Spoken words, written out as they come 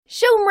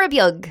Siomra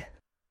Beag.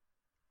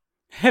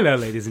 Hello,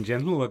 ladies and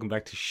gentlemen. Welcome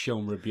back to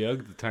Siomra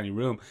Beag, the tiny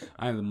room.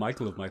 I am the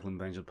Michael of Michael and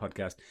Benjamin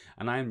podcast,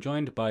 and I am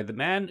joined by the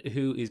man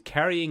who is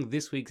carrying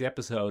this week's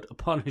episode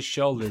upon his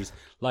shoulders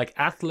like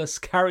Atlas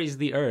carries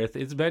the earth.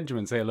 It's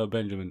Benjamin. Say hello,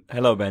 Benjamin.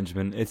 Hello,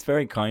 Benjamin. It's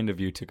very kind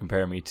of you to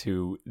compare me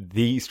to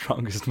the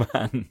strongest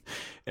man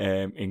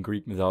in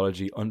Greek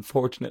mythology.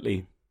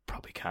 Unfortunately,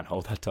 probably can't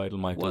hold that title,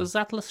 Michael. Was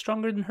Atlas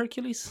stronger than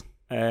Hercules?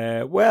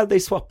 Well, they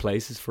swapped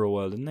places for a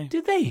while, didn't they?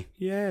 Did they?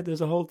 Yeah,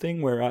 there's a whole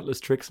thing where Atlas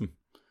tricks him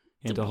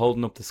into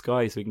holding up the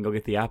sky so he can go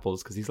get the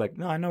apples, because he's like,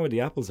 no, I know where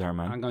the apples are,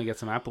 man. I'm going to get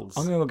some apples.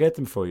 I'm going to go get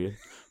them for you.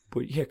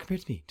 But yeah, come here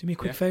to me. Do me a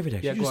quick favour there.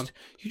 Yeah, you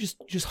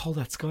just hold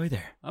that sky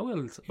there. I will.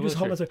 You just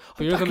hold that sky.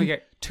 But you're going to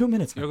get 2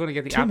 minutes, man. You're going to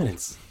get the 2 apples.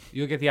 minutes.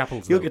 You'll get the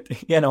apples. You'll though.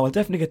 get I'll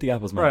definitely get the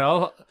apples, man.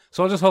 Right,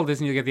 so I'll just hold this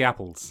and you'll get the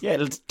apples. Yeah,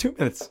 it's 2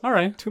 minutes. All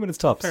right. 2 minutes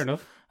tops. Fair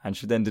enough. And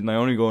then didn't I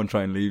only go and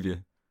try and leave you?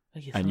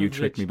 And you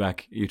tricked me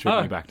back. You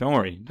tricked me back. Don't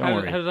worry. Don't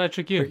worry. How did I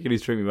trick you?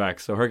 Hercules tricked me back.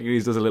 So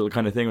Hercules does a little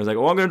kind of thing. Where he's like,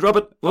 "Oh, I'm going to drop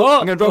it. Oh,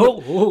 I'm going to drop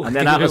it." oh. And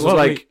then Atlas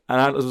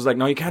was like,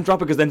 "No, you can't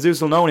drop it because then Zeus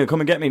will know and he'll come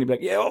and get me." And he'll be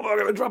like, "Yeah, I'm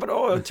going to drop it.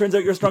 Oh, it turns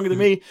out you're stronger than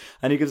me."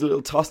 And he gives a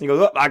little toss and he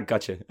goes, "Oh, I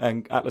got you."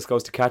 And Atlas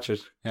goes to catch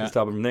it to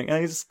stop him from thinking,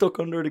 and he's stuck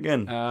under it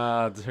again.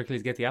 Does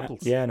Hercules get the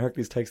apples? Yeah, and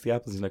Hercules takes the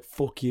apples. He's like,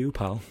 "Fuck you,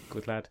 pal."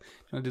 Good lad. Do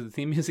you want to do the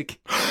theme music?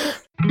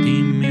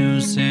 Theme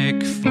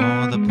music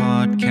for the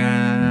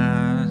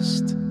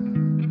podcast.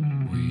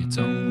 We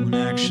don't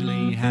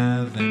actually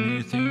have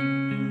any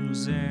theme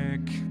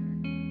music.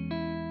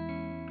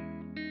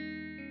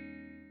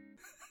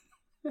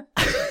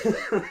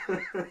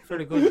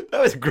 Very good. That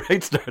was a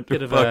great start to Bit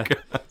the of a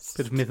podcast.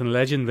 bit of myth and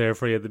legend there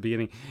for you at the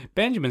beginning.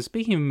 Benjamin,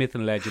 speaking of myth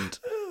and legend,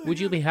 would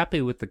you be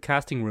happy with the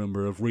casting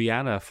rumour of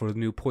Rihanna for the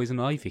new Poison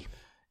Ivy?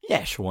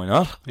 Yeah, sure, why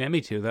not? Yeah,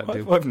 me too. That'd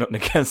do. I've nothing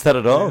against that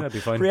at all. Yeah, that'd be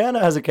fine. Rihanna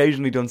has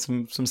occasionally done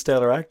some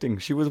stellar acting.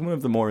 She was one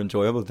of the more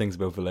enjoyable things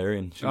about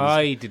Valerian. She was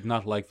I did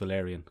not like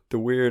Valerian. but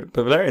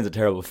Valerian's a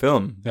terrible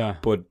film. Yeah.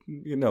 But,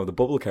 you know, the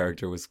Bubble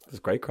character was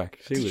great crack.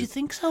 Did you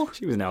think so?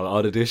 She was an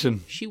odd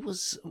addition. She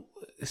was,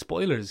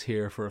 spoilers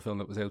here for a film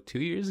that was out 2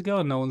 years ago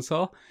and no one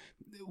saw,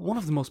 one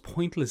of the most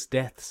pointless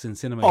deaths in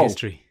cinema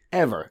history.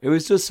 Ever. It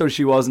was just so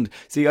she wasn't...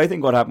 See, I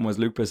think what happened was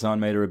Luc Besson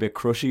made her a bit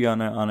crushy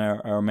on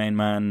our main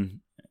man,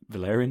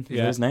 Valerian. Is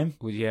that his name?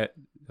 Well, yeah,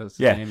 that's his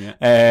Yeah. name, yeah.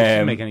 It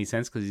doesn't make any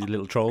sense because he's a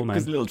little troll man.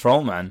 He's a little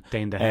troll man.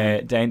 Dane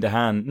DeHaan. Dane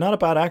DeHaan. Not a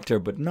bad actor,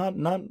 but not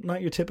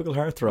your typical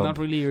heartthrob. Not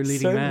really your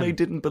leading Certainly man.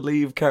 didn't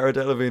believe Cara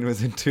Delevingne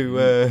was into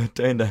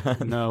Dane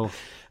DeHaan. No.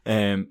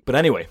 But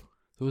anyway...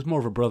 There was more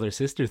of a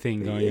brother-sister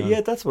thing going on.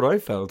 Yeah, that's what I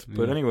felt.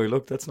 But anyway,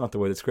 look, that's not the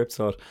way the script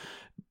saw it.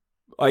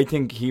 I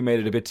think he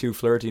made it a bit too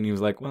flirty, and he was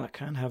like, "Well, I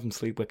can't have him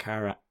sleep with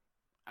Cara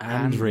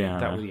and Rihanna,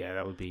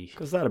 That would be...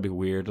 because that'd be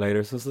weird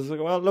later." So it's like,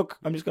 "Well, look,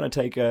 I'm just going to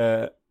take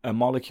a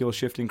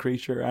molecule-shifting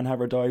creature and have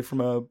her die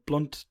from a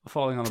blunt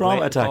Falling on trauma a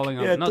blade, attack." falling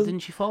on, Yeah, no, didn't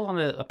she fall on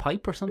a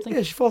pipe or something?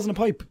 Yeah, she falls in a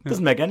pipe.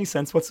 Doesn't make any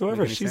sense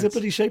whatsoever. Make any She's sense. a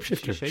bloody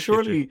shapeshifter. She's a shapeshifter.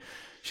 Surely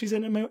she's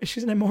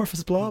an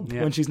amorphous blob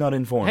when she's not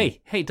in form.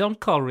 Hey, don't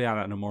call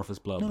Rihanna an amorphous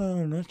blob.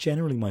 No, not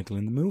generally, Michael,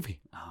 in the movie.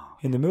 Oh.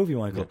 In the movie,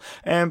 Michael.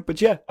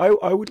 But yeah,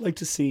 I would like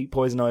to see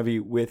Poison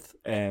Ivy with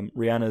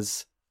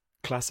Rihanna's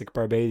classic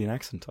Barbadian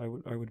accent. I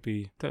would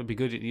be That would be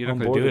good. You're not on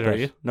going board to do it, with are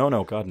that. you?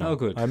 No, God, no. Oh,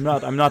 good. I'm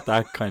not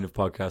that kind of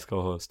podcast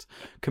co-host.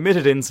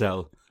 Committed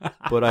incel,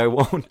 but I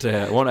won't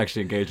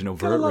actually engage in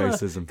overt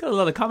racism. Got a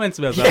lot of comments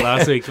about that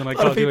last week when I A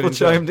lot of called you people an incel.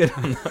 chimed in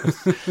on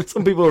that.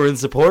 Some people were in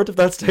support of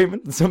that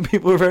statement, and some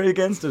people were very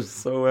against it.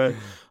 So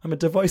I'm a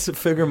divisive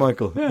figure,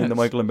 Michael, in the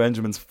Michael and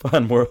Benjamin's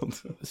fan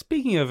world.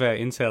 Speaking of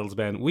incels,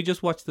 Ben, we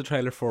just watched the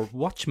trailer for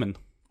Watchmen,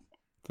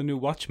 the new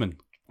Watchmen,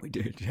 We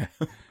did, yeah.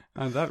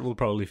 and that will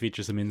probably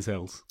feature some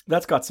incels.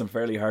 That's got some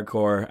fairly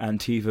hardcore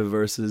Antifa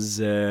versus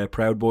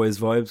Proud Boys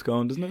vibes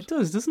going, doesn't It it?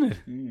 does, doesn't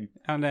it?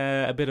 And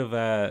a bit of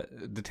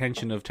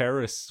detention of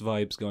terrorists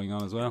vibes going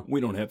on as well.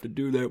 We don't have to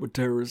do that with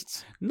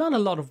terrorists. Not a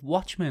lot of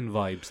Watchmen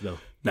vibes, though.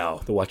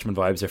 No, the Watchmen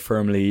vibes are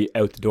firmly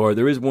out the door.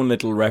 There is one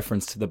little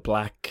reference to the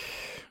black...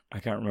 I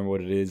can't remember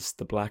what it is.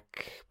 The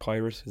Black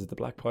Pirate? Is it the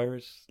Black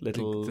Pirate?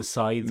 Little The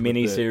sides with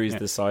mini-series, yeah.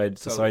 the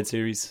side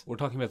series. We're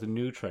talking about the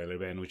new trailer,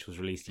 Ben, which was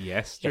released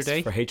Yes,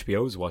 yesterday. for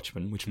HBO's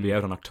Watchmen, which will be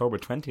out on October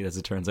 20th, as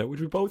it turns out, which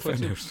we both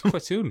found out.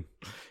 Quite soon.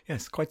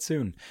 Yes, quite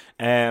soon.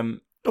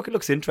 Look, it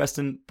looks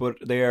interesting, but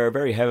they are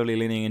very heavily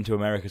leaning into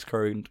America's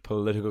current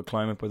political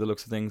climate by the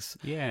looks of things.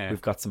 Yeah. We've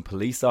got some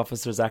police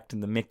officers acting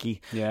the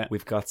Mickey. Yeah.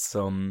 We've got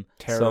some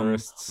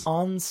Terrorists.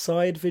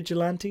 on-side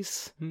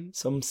vigilantes,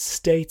 some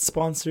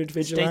state-sponsored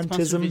vigilantism.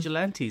 State-sponsored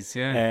vigilantes,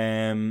 yeah.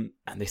 And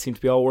they seem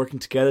to be all working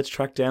together to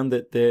track down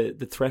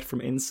the threat from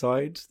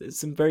inside. There's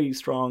some very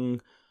strong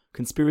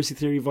conspiracy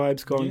theory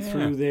vibes going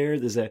through there.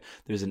 There's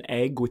an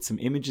egg with some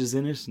images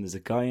in it, and there's a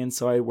guy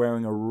inside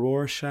wearing a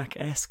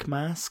Rorschach-esque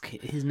mask.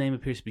 His name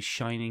appears to be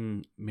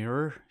Shining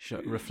Mirror,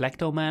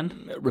 Reflecto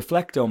Man.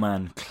 Reflecto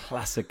Man,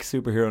 classic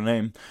superhero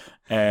name.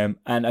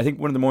 And I think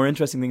one of the more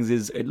interesting things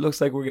is it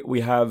looks like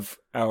we have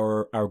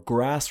our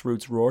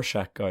grassroots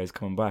Rorschach guys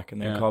coming back, and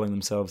they're calling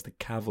themselves the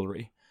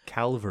Cavalry.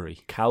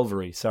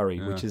 Calvary. Sorry,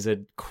 Yeah. which is a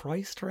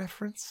Christ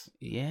reference.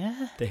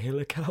 Yeah, The Hill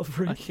of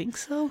Calvary. I think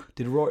so.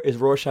 Is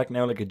Rorschach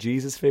now like a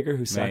Jesus figure who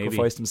Maybe.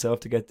 sacrificed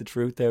himself to get the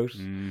truth out?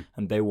 Mm.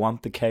 And they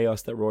want the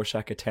chaos that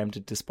Rorschach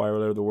attempted to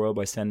spiral out of the world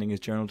by sending his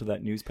journal to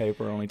that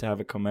newspaper, only to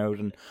have it come out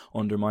and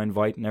undermine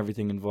Veidt and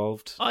everything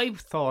involved. I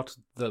thought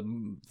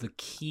the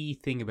key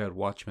thing about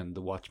Watchmen,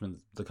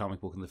 the comic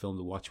book and the film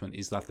The Watchmen,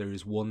 is that there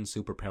is one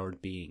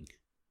superpowered being.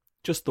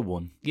 Just the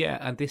one. Yeah,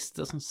 and this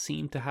doesn't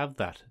seem to have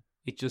that.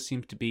 It just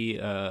seems to be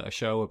a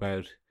show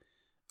about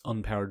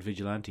unpowered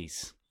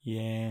vigilantes.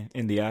 Yeah,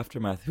 in the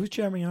aftermath. Who's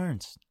Jeremy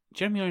Irons?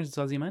 Jeremy Irons is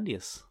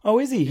Ozymandias. Oh,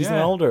 is he? He's an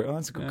Yeah. older. Oh,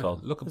 that's a good Yeah, call.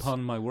 Look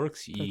upon my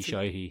works, ye that's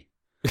shitey.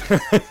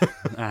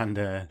 And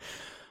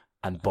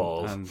and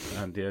bald. and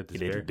yeah, You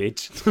despair. little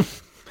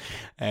bitch.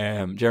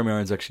 Jeremy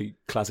Irons actually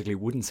classically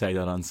wouldn't say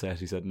that on set.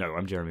 He said, "No,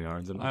 I'm Jeremy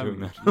Irons. I'm not doing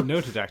that."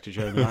 Noted actor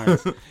Jeremy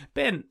Irons.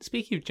 Ben,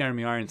 speaking of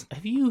Jeremy Irons,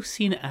 have you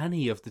seen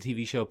any of the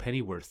TV show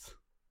Pennyworth?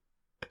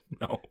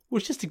 No, We're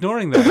just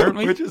ignoring that, aren't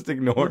we? we're just We're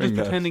ignoring just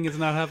that. pretending it's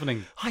not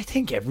happening. I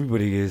think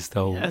everybody is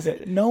though. Yes.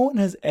 No one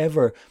has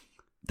ever.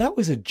 That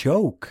was a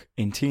joke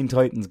in Teen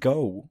Titans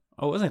Go.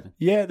 Oh, was it?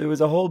 Yeah, there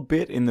was a whole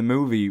bit in the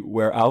movie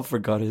where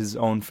Alfred got his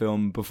own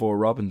film before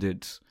Robin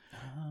did.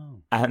 Oh.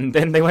 And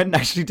then they went and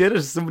actually did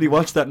it. Somebody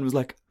watched that and was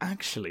like,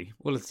 actually,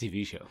 Well, it's a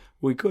TV show.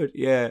 we could.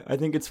 Yeah, I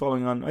think it's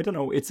following on. I don't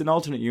know. It's an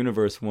alternate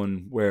universe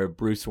one where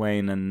Bruce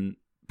Wayne and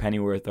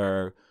Pennyworth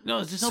are No,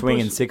 it's just not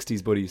swinging Bruce.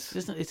 60s buddies.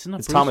 It's not It's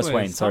Bruce Thomas Wayne.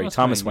 Wayne. It's Sorry,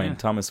 Thomas Wayne. yeah.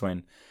 Thomas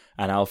Wayne.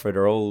 And Alfred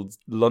are old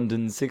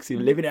London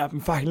 60s, living up in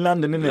fucking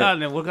London, innit?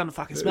 No, we're gonna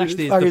fucking smash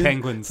these, Fucking- the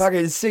Penguins.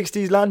 Fucking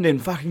 60s London,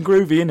 fucking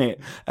groovy, innit?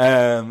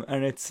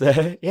 And it's,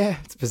 yeah,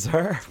 it's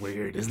bizarre. It's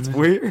weird, It's isn't it?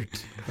 weird.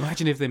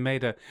 Imagine if they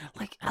made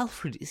like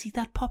Alfred. Is he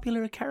that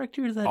popular a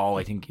character that? Oh,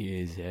 I think he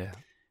is, yeah.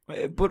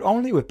 But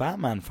only with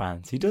Batman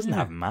fans. He doesn't Yeah.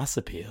 have mass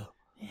appeal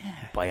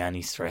Yeah. by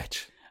any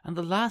stretch. And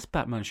the last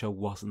Batman show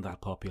wasn't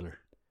that popular.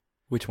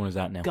 Which one is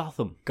that now?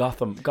 Gotham.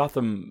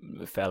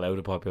 Gotham fell out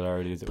of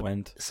popularity as it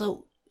went.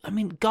 So I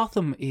mean,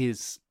 Gotham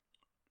is.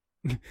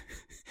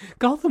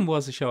 Gotham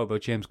was a show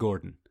about James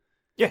Gordon.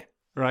 Yeah.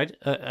 Right?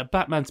 A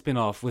Batman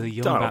spin-off with a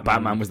young Don't know if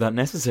Batman. Batman was that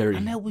necessary.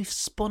 And now we've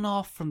spun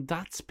off from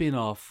that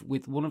spin-off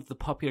with one of the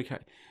popular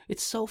characters.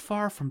 It's so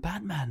far from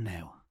Batman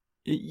now.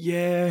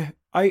 Yeah,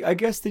 I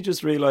guess they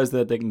just realised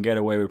that they can get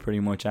away with pretty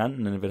much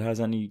anything, and if it has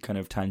any kind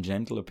of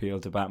tangential appeal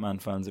to Batman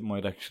fans, it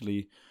might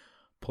actually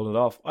pull it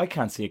off. I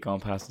can't see it going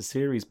past the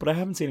series, but I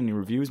haven't seen any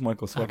reviews,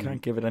 Michael, so I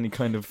can't give it any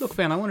kind of... Look,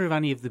 Ben, I wonder if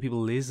any of the people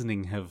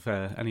listening have,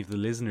 any of the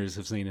listeners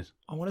have seen it.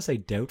 I want to say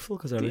doubtful,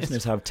 because our Yes.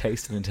 listeners have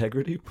taste and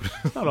integrity,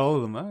 but Not all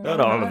of them. Not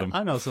all of them.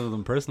 I know some of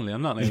them personally.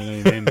 I'm not naming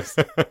any names.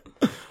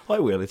 I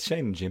will. It's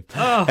Shane and Jim.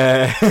 Oh.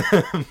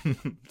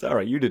 It's all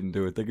right. You didn't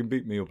do it. They can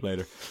beat me up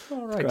later.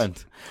 All It's right.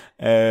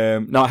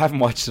 grand. No, I haven't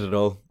watched it at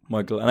all,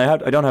 Michael, and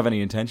I don't have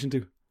any intention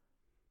to.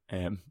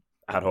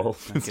 At all.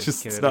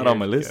 It's not on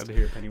my list.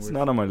 It's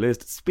not on my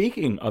list.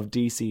 Speaking of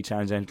DC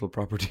tangential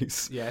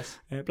properties, Yes.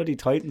 bloody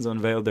Titans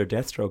unveiled their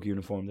Deathstroke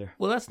uniform there.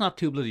 Well, that's not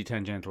too bloody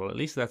tangential. At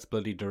least that's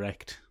bloody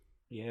direct.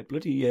 Yeah,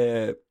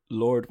 bloody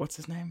Lord, what's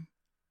his name?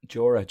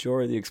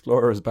 Jorah the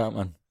Explorer is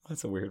Batman.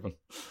 That's a weird one.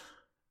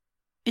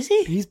 Is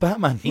he? He's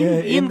Batman. Ian- yeah,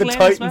 Ian in the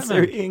Glenn is Titans,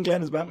 Batman. Ian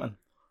Glenn is Batman.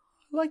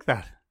 I like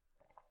that.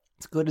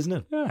 It's good, isn't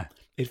it? Yeah.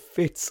 It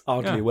fits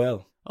oddly Yeah.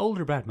 well.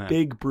 Older Batman.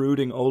 Big,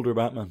 brooding, older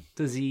Batman.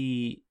 Does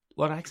he...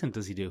 What accent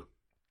does he do?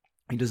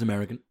 He does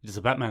American. He does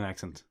a Batman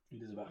accent. He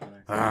does a Batman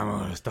accent. I'm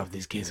going to stop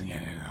these kids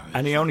again.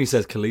 And he only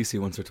says Khaleesi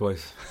once or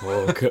twice.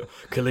 Oh,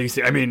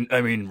 Khaleesi. I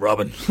mean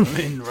Robin.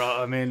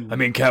 I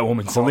mean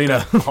Catwoman.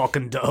 Selena. Hawk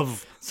and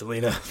Dove.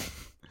 Selena.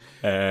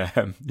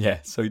 Yeah,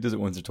 so he does it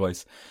once or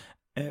twice.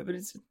 But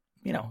it's,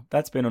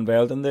 that's been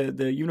unveiled, and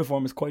the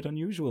uniform is quite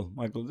unusual,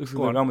 Michael. This is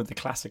going on with the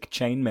classic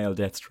chainmail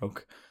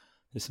Deathstroke.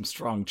 There's some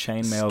strong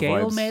chainmail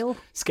Scale vibes. mail?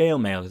 Scale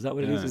mail, is that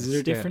what it Yeah, is? Is there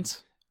a scale.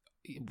 difference?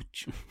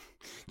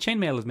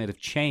 Chainmail is made of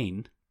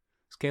chain.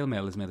 Scale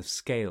mail is made of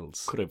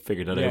scales. Could have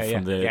figured that out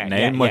from the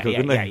name, Michael,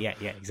 couldn't I? Yeah,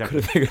 Could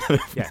exactly. have figured that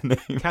out from the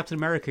name. Captain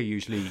America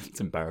usually... It's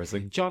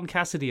embarrassing. John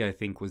Cassidy, I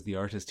think, was the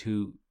artist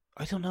who...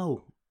 I don't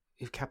know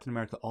if Captain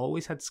America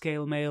always had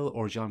scale mail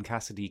or John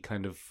Cassidy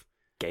kind of...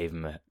 Gave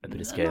him a bit of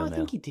No, scale I mail.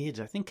 think he did.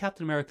 I think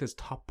Captain America's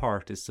top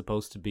part is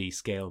supposed to be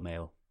scale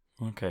mail.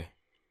 Okay.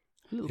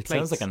 Little It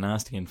plates. sounds like a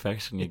nasty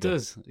infection you It get.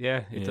 does.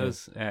 Yeah, it Yeah.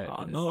 does.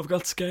 Oh, no, I've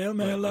got scale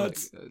mail,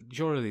 lads.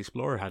 Jorah the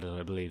Explorer had it,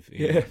 I believe,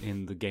 Yeah.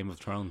 in the Game of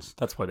Thrones.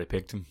 That's why they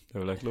picked him. They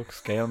were like, look,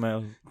 scale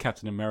mail.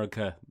 Captain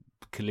America,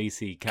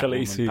 Khaleesi,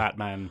 Catwoman, Khaleesi.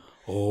 Batman,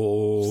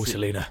 Oh, Se-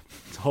 Selena.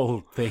 the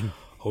whole thing.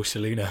 Oh,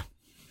 Selena.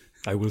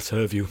 I will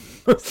serve you.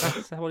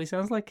 Is that what he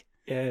sounds like?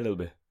 Yeah, a little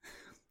bit.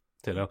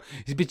 Don't know.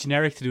 He's a bit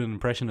generic to do an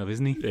impression of,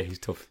 isn't he? Yeah, he's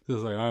tough. He's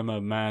like, I'm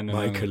a man. And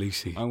My I'm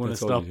Khaleesi. going to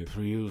That's all stop you do.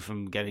 for you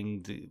from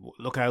getting to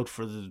look out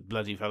for the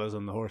bloody fellas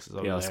on the horses.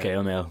 over Yeah, there."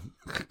 scale mail.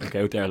 Look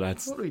out there,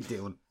 lads. What are we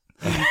doing?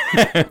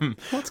 But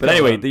going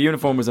anyway, on? the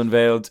uniform was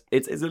unveiled.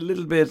 It's a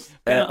little bit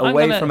I'm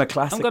away gonna- from a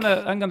classic.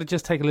 I'm gonna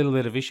just take a little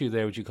bit of issue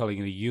there with you calling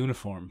it a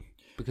uniform,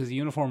 because the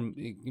uniform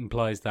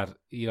implies that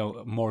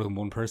more than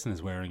one person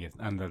is wearing it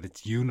and that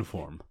it's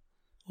uniform.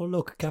 Oh,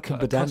 look, Captain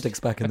co- Pedantic's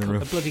back in the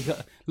room.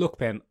 Look,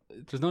 Ben,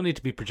 there's no need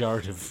to be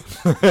pejorative.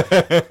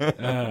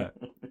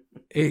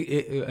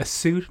 A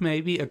suit,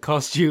 maybe, a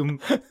costume,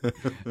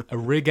 a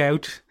rig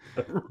out.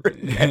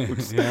 Yeah.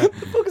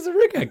 The fuck is a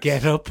rig A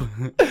get up.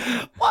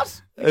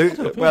 What?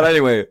 Well,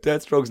 anyway,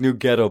 Deathstroke's new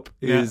get-up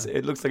is, Yeah.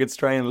 it looks like it's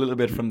straying a little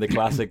bit from the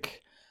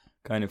classic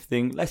kind of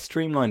thing. Less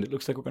streamlined. It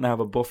looks like we're going to have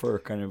a buffer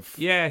kind of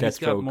Yeah, he's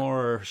got Deathstroke.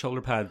 more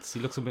shoulder pads. He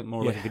looks a bit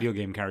more like a Yeah. video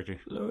game character.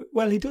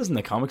 Well, he does in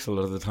the comics a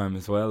lot of the time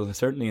as well.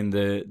 Certainly in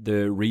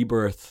the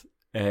Rebirth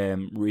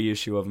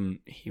reissue of him,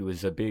 he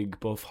was a big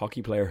buff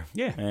hockey player.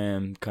 Yeah.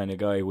 Kind of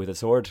guy with a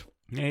sword.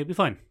 Yeah, he'll be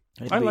fine.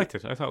 I liked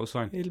it. I thought it was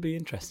fine. It'll be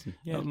interesting.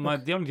 Yeah,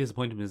 The only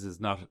disappointment is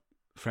not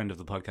friend of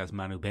the podcast,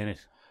 Manu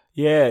Bennett.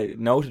 yeah,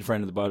 noted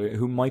friend of the body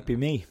who might be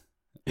me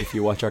if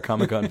you watch our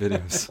Comic-Con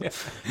videos.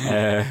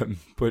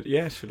 But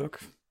yeah, sure, look.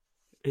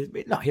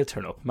 No, he'll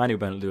turn up. Manu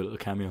Ben will do a little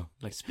cameo.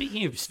 Like,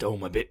 Speaking of stole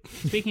my bit.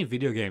 speaking of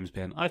video games,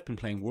 Ben, I've been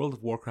playing World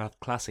of Warcraft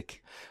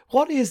Classic.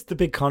 What is the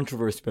big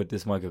controversy about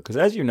this, Michael? Because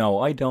as you know,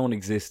 I don't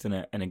exist in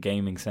a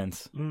gaming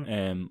sense.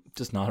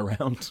 Just not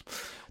around.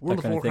 World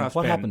of that kind of thing. Warcraft,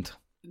 What Ben, happened?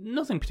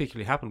 Nothing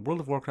particularly happened. World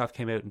of Warcraft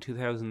came out in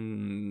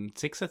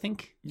 2006, I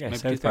think. Yeah, Maybe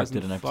South Park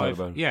did an episode 2005.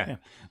 about it. Yeah. Yeah.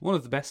 One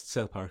of the best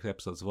South Park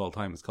episodes of all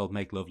time. It's called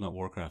Make Love Not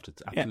Warcraft.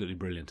 It's absolutely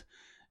brilliant.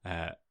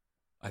 I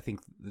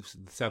think the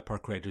South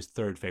Park creator's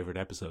third favourite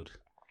episode.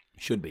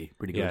 Should be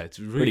pretty good. Yeah, it's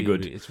really pretty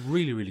good. It's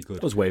really, really good.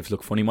 Those waves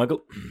look funny,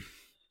 Michael.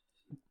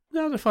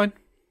 No, they're fine.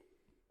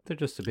 They're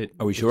just a bit.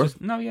 Are we it's sure?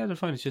 No, yeah, they're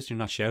fine. It's just you're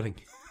not shouting.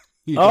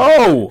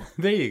 Oh!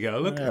 There you go.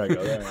 Look. There we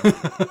go.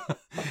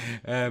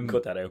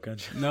 Cut that out,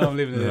 can't you? No, I'm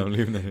leaving it No, in. I'm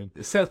leaving it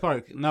in. South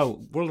Park.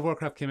 No, World of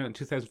Warcraft came out in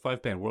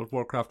 2005, Ben. World of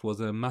Warcraft was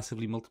a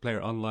massively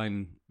multiplayer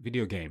online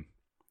video game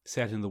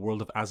set in the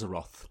world of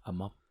Azeroth.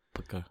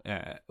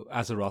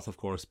 Azeroth, of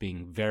course,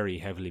 being very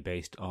heavily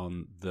based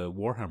on the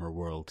Warhammer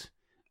world,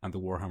 and the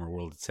Warhammer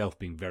world itself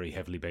being very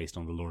heavily based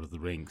on the Lord of the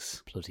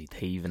Rings. Bloody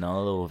thieving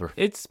all over.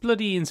 It's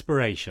bloody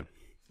inspiration.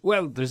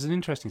 Well, there's an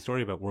interesting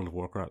story about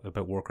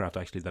Warcraft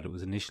actually, that it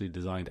was initially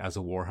designed as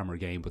a Warhammer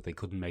game, but they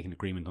couldn't make an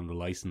agreement on the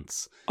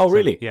license. Oh, So-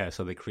 really? Yeah,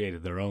 so they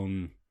created their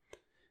own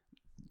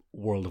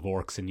world of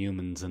orcs and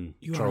humans and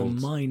You are a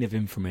trolls. mine of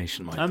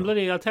information, Michael.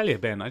 I'll tell you,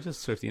 Ben, I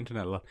just surf the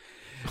internet a lot.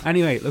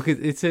 Anyway, look,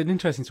 it's an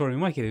interesting story. We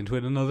might get into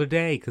it another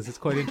day because it's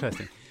quite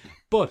interesting.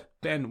 But,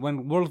 Ben,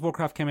 when World of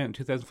Warcraft came out in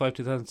 2005,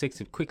 2006,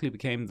 it quickly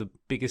became the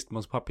biggest,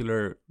 most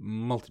popular,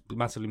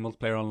 massively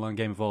multiplayer online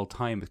game of all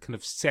time. It kind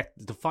of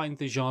defined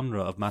the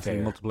genre of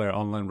massively Fair. multiplayer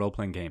online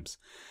role-playing games.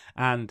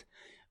 And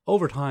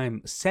over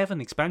time,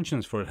 7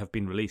 expansions for it have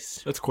been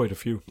released. That's quite a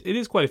few. It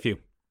is quite a few.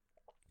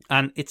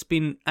 And it's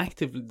been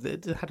active.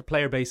 It had a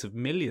player base of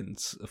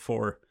millions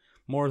for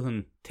more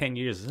than 10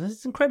 years.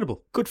 It's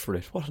incredible. Good for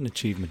it. What an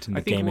achievement in I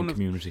the think gaming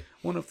community.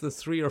 One of the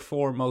 3 or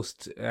 4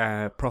 most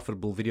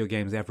profitable video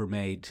games ever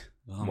made.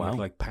 Wow.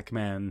 Like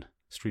Pac-Man,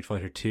 Street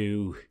Fighter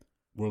 2,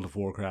 World of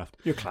Warcraft.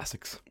 Your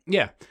classics.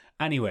 Yeah.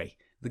 Anyway,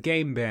 the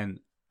game, Ben,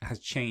 has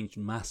changed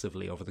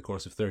massively over the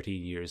course of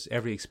 13 years.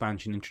 Every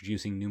expansion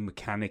introducing new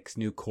mechanics,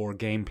 new core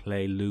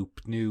gameplay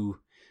loop, new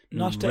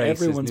Not to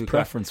races, everyone's new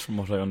preference, from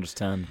what I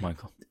understand,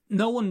 Michael.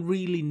 No one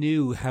really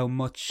knew how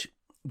much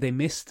they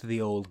missed the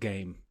old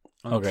game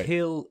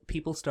until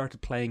people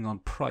started playing on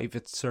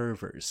private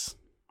servers.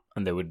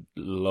 And they would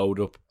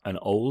load up an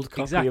old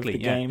copy of the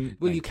game.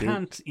 Well, and you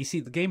can't. You see,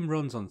 the game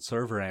runs on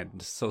server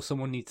end, so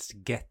someone needs to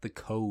get the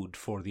code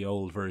for the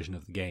old version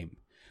of the game.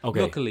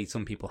 Okay. Luckily,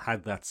 some people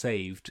had that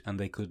saved, and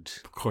they could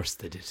Of course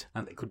they did.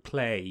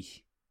 play.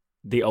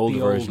 The old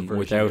version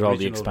without all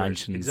the original version.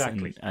 expansions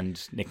Exactly.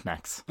 and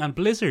knickknacks. And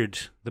Blizzard,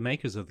 the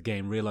makers of the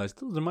game, realized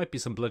there might be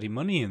some bloody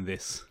money in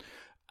this.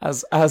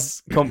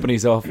 As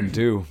companies often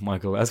do,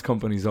 Michael, as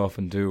companies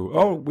often do.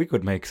 Oh, we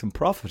could make some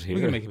profit here.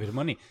 We can make a bit of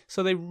money.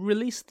 So they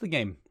released the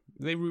game.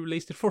 They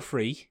released it for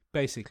free,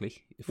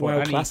 basically. For WoW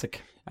any,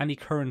 Classic. Any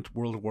current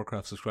World of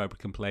Warcraft subscriber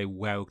can play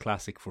WoW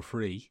Classic for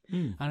free.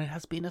 And it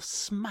has been a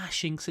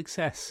smashing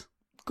success.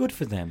 Good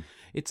for them.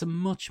 It's a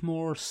much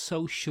more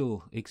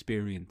social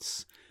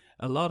experience.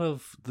 A lot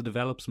of the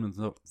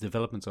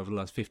developments over the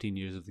last 15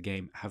 years of the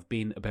game have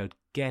been about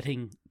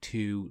getting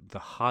to the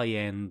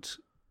high-end,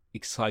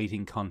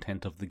 exciting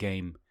content of the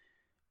game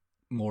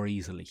more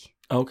easily.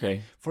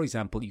 Okay. For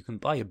example, you can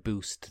buy a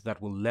boost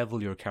that will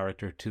level your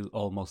character to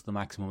almost the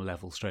maximum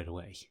level straight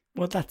away.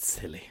 Well, that's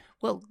silly.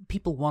 Well,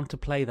 people want to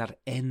play that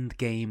end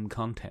game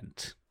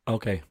content.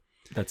 Okay.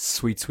 That's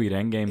sweet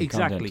endgame content.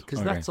 Exactly, because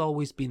Okay. that's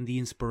always been the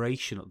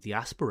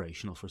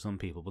aspirational for some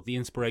people, but the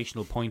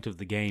inspirational point of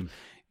the game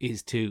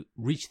is to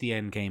reach the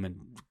end game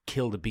and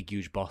kill the big,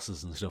 huge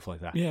bosses and stuff like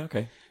that. Yeah,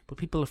 okay. But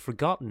people have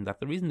forgotten that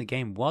the reason the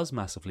game was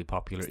massively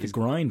popular It's is the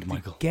grind,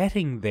 Michael.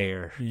 getting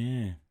there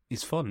Yeah.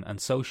 is fun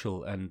and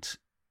social, and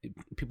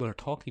people are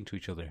talking to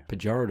each other.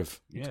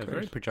 Pejorative. Yeah, It's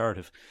very great.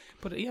 pejorative.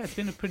 But yeah, it's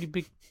been a pretty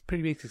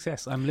big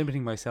success. I'm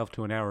limiting myself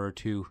to an hour or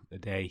 2 a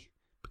day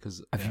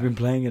because Have you been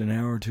playing it an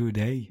hour or 2 a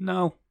day?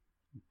 No,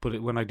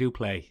 but when I do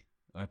play,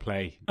 I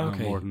play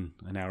Okay. more than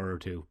an hour or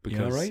 2 because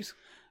You all right?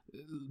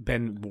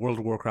 Ben, World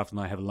of Warcraft and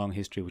I have a long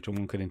history, which I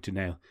won't get into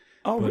now.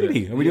 Oh, But,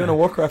 really? Are we doing a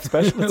Warcraft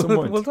special at some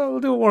point? We'll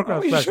do a Warcraft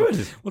Oh, we special.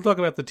 should. We'll talk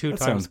about the two That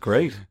times. sounds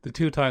great. The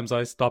two times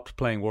I stopped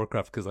playing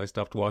Warcraft because I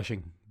stopped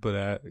washing.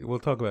 But we'll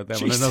talk about them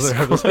Jesus in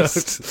another episode.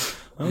 Christ.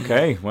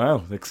 Okay,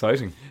 wow,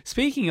 exciting.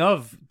 Speaking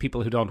of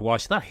people who don't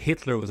wash, that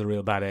Hitler was a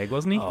real bad egg,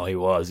 wasn't he? Oh, he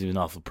was an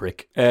awful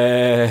prick.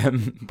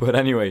 But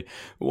anyway,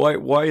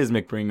 why is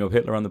Mick bringing up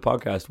Hitler on the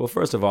podcast? Well,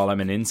 first of all, I'm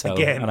an incel,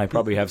 Again. and I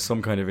probably have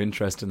some kind of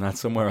interest in that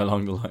somewhere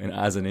along the line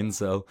as an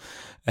incel.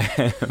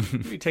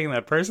 You're taking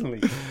that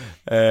personally.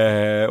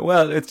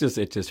 Well, it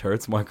just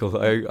hurts, Michael.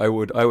 I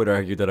would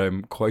argue that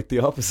I'm quite the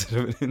opposite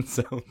of an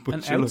incel. But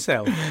An you know,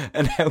 outsell.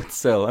 an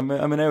outsell. I'm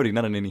an outie,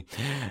 not an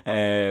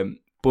innie.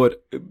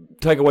 But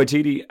Taika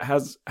Waititi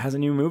has a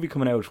new movie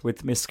coming out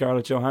with Miss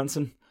Scarlett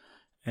Johansson,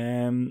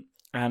 and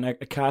a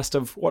cast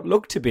of what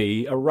looked to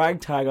be a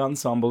ragtag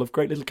ensemble of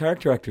great little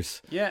character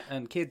actors. Yeah,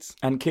 and kids.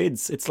 And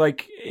kids. It's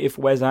like if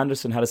Wes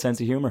Anderson had a sense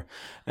of humour.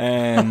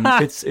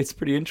 It's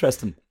pretty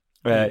interesting.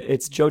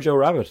 It's Jojo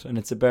Rabbit, and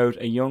it's about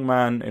a young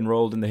man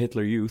enrolled in the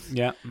Hitler Youth,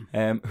 Yeah.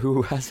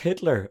 who has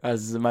Hitler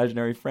as his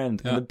imaginary friend.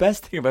 Yeah. And the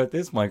best thing about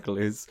this, Michael,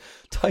 is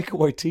Taika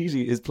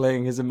Waititi is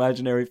playing his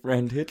imaginary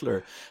friend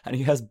Hitler, and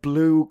he has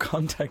blue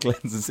contact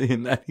lenses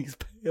in, and he's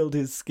paled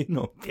his skin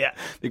up. Yeah.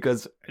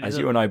 Because, as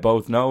you and I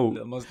both know,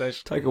 Little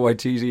mustache. Taika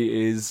Waititi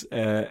is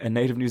a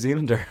native New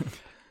Zealander.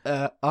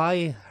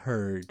 I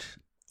heard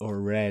or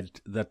read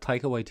that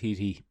Taika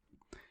Waititi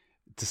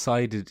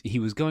decided he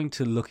was going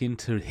to look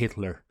into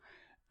Hitler,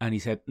 and he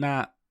said,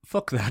 nah,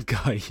 fuck that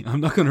guy.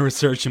 I'm not going to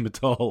research him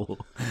at all.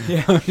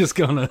 Yeah. I'm just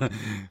going to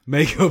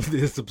make up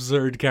this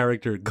absurd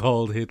character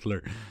called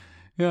Hitler.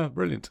 Yeah,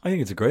 brilliant. I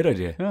think it's a great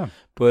idea. Yeah.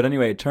 But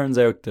anyway, it turns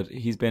out that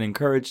he's been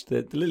encouraged.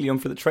 The little young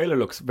for the trailer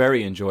looks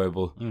very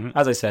enjoyable.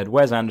 As I said,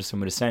 Wes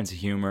Anderson with a sense of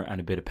humour and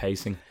a bit of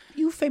pacing.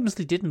 You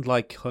famously didn't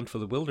like Hunt for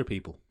the Wilder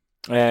People.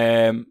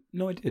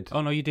 No, I did.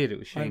 Oh, no, you did. It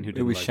was Shane who didn't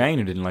It was like Shane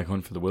who didn't like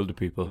Hunt for the Wilder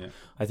People. Yeah.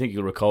 I think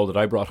you'll recall that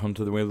I brought Hunt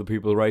for the Wilder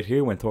People right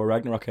here when Thor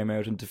Ragnarok came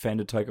out and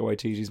defended Taika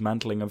Waititi's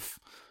mantling of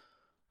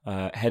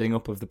heading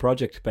up of the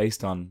project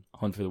based on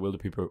Hunt for the Wilder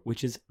People,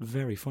 which is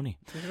very funny.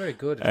 It was very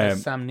good. It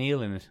has Sam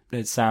Neill in it.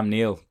 It's Sam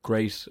Neill,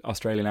 great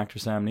Australian actor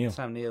Sam Neill.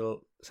 Sam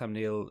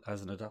Neill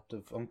as an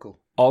adoptive uncle.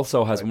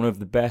 Also has one of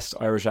the best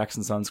Irish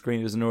accents on screen.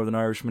 He was a Northern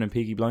Irishman in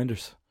Peaky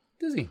Blinders.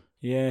 Does he?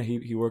 Yeah,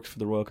 he works for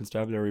the Royal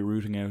Constabulary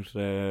rooting out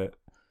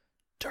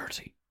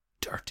dirty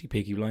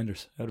Peaky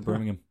Blinders out of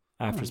Birmingham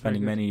after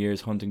spending many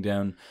years hunting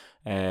down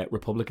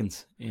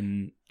Republicans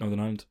in Northern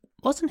Ireland.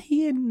 Wasn't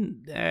he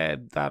in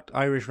that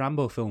Irish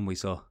Rambo film we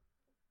saw?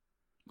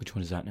 Which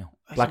one is that now?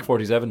 Black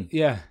 47?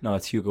 Yeah. No,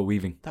 it's Hugo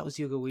Weaving. That was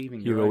Hugo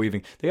Weaving. Hugo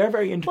Weaving. They are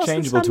very Wasn't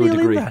interchangeable Sam to a Neill in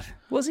degree. that?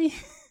 Was he?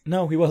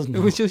 No, he wasn't. It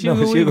was just no,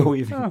 Hugo it's Weaving. Hugo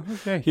Weaving. Oh,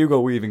 okay. Hugo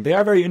Weaving. They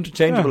are very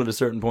interchangeable at a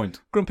certain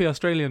point. Grumpy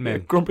Australian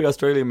men. Grumpy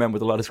Australian men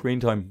with a lot of screen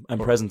time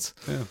and presence.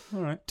 Yeah.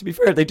 All right. To be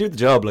fair, they do the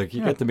job. Like,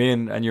 you get them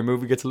in and your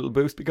movie gets a little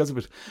boost because of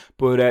it.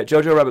 But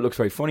Jojo Rabbit looks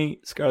very funny.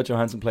 Scarlett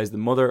Johansson plays the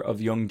mother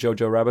of young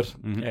Jojo Rabbit,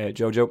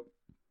 Jojo.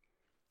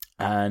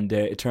 And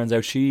it turns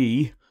out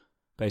she,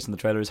 based on the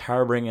trailer, is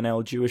harbouring an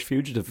old Jewish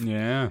fugitive.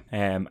 Yeah.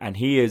 And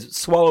he is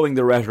swallowing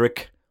the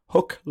rhetoric,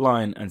 hook,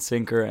 line and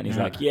sinker. And he's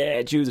like,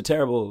 yeah, Jews are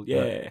terrible.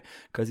 Yeah.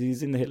 Because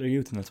he's in the Hitler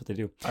Youth and that's what they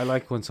do. I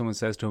like when someone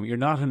says to him, you're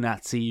not a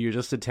Nazi, you're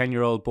just a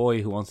 10-year-old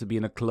boy who wants to be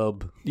in a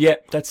club. Yeah,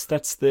 that's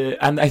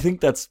and I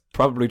think that's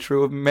probably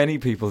true of many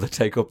people that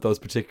take up those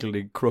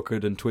particularly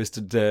crooked and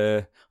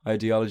twisted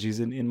ideologies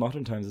in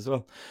modern times as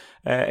well.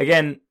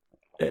 Again,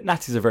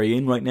 Nazis are very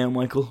in right now,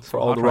 Michael, for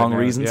all the wrong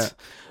reasons.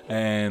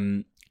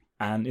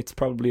 And it's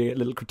probably a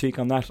little critique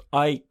on that.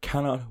 I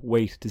cannot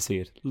wait to see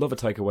it. Love a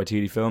Taika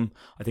Waititi film.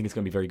 I think it's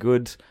going to be very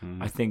good.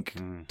 I think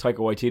Taika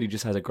Waititi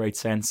just has a great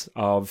sense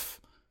of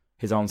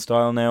his own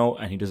style now,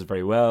 and he does it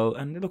very well.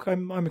 And look,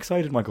 I'm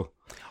excited, Michael.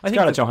 I think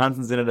Scarlett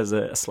Johansson's in it as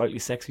a slightly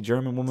sexy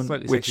German woman,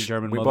 which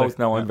we both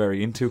know I'm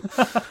very into.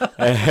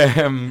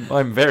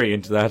 I'm very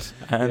into that.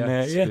 And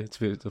it's a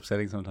bit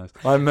upsetting sometimes.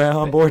 I'm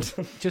on board.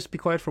 Just be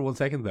quiet for 1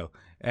 second, though.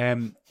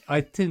 I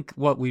think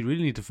what we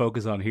really need to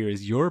focus on here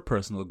is your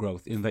personal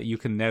growth, in that you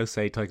can now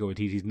say Taika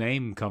Waititi's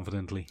name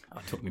confidently.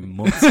 It took me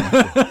months,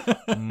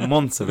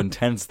 months of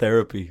intense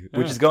therapy,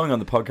 which is going on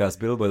the podcast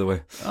bill, by the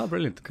way. Oh,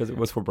 brilliant. Because it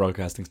was for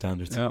broadcasting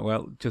standards. Yeah,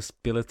 well,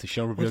 just bill it to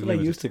Show What did I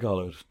used to call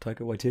it?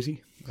 Taika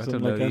Waititi? I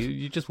don't know.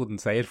 You just wouldn't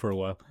say it for a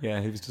while.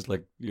 Yeah, he was just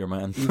like, your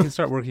man. You can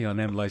start working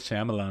on M. Light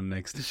Shyamalan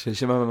next.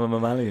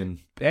 Shyamalan.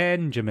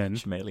 Benjamin.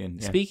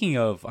 Shyamalan, yeah. Speaking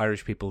of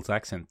Irish people's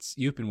accents,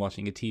 you've been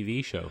watching a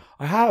TV show.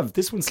 I have.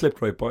 This one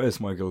slipped right by us,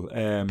 Michael.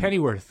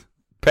 Pennyworth.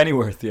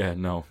 Pennyworth, yeah,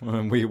 no.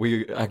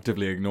 We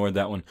actively ignored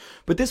that one.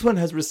 But this one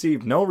has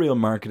received no real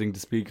marketing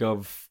to speak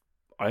of.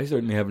 I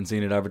certainly haven't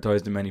seen it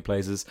advertised in many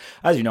places.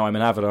 As you know, I'm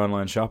an avid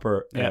online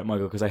shopper, Michael,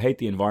 because I hate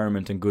the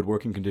environment and good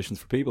working conditions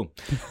for people.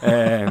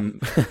 And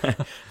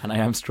I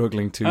am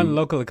struggling and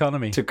local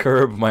economy to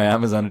curb my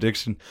Amazon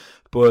addiction.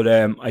 But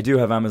I do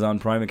have Amazon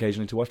Prime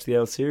occasionally to watch the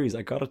L series.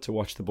 I got it to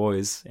watch The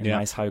Boys in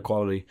nice high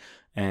quality.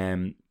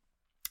 And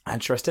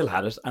sure, I still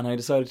had it. And I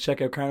decided to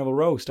check out Carnival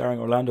Row, starring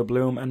Orlando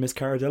Bloom and Miss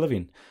Cara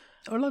Delevingne.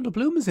 Orlando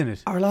Bloom is in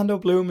it. Orlando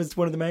Bloom is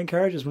one of the main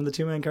characters, one of the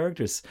two main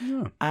characters.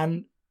 Yeah.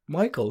 And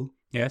Michael,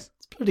 Yes.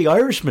 it's bloody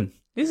Irishman.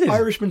 Is it?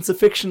 Irishman's a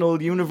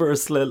fictional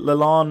universe,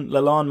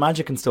 Lalon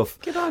magic and stuff.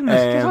 Get on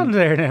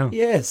there now.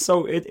 Yeah,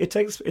 so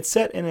it's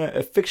set in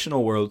a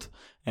fictional world.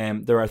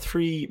 There are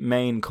three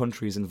main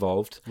countries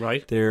involved.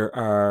 Right. There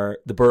are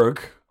the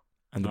Burg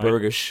and the Right.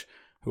 Burgish,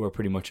 who are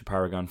pretty much a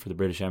paragon for the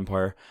British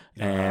Empire.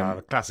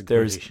 Classic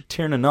There's British.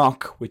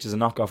 Tirnanock, which is a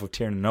knockoff of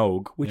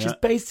Tirnanog, which is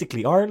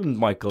basically Ireland,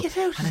 Michael. Get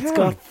out of and it's town.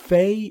 got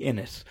Fae in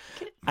it.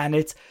 And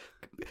it's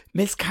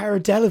Miss Cara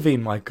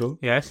Delevingne, Michael.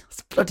 Yes.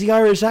 It's a bloody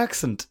Irish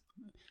accent.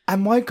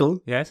 And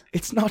Michael, Yes.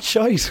 it's not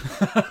shite.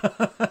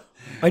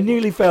 I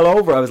nearly fell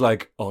over. I was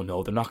like, oh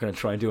no, they're not going to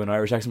try and do an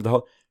Irish accent with the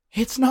whole...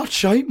 It's not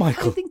shite, I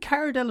Michael. think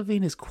Cara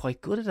Delevingne is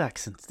quite good at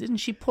accents. Didn't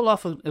she pull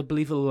off a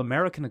believable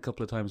American a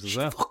couple of times as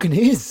well? Fucking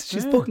is.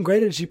 She's Yeah. fucking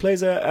great at it. She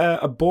plays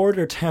a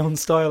border town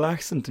style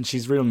accent, and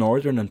she's real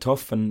northern and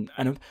tough, and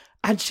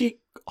she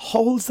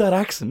holds that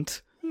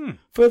accent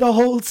for the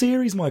whole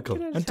series, Michael,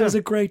 Get out of and does town.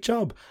 a great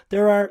job.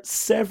 There are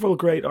several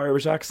great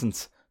Irish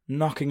accents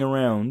knocking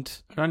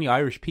around. Are there any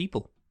Irish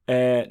people?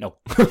 No.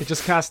 They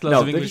just cast lots No,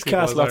 of they English just people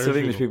cast as lots of Irish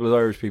English people. people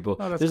as Irish people.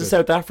 Oh, that's There's a good.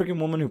 South African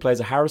woman who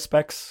plays a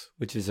Haruspex,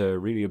 which is a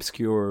really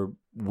obscure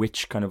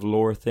witch kind of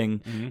lore thing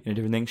Mm-hmm. and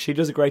different thing. She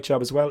does a great job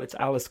as well. It's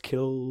Alice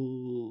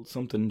Kill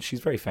something.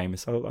 She's very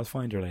famous. I'll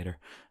find her later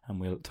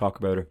and we'll talk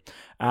about her.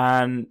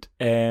 And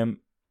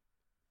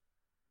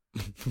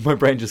my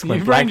brain just went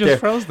Your brain blank just there.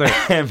 froze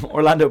there.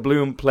 Orlando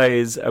Bloom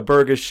plays a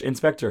Burgish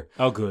inspector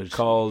Oh, good.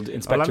 called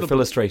Inspector Orlando-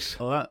 Philostrate,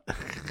 Oh, that...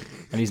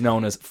 and he's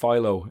known as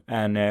Philo.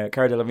 And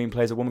Cara Delevingne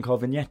plays a woman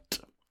called Vignette.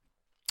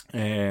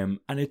 And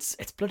it's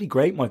bloody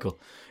great, Michael.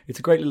 It's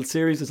a great little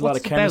series. There's a lot What's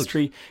of it about?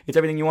 chemistry. It's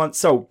everything you want.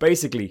 So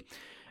basically,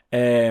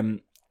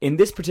 in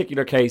this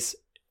particular case,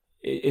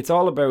 it's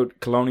all about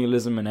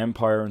colonialism and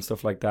empire and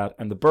stuff like that.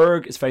 And the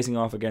Burg is facing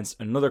off against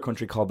another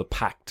country called the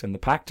Pact. And the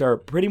Pact are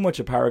pretty much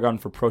a paragon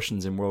for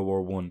Prussians in World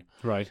War One.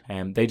 Right.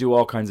 They do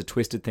all kinds of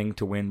twisted things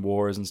to win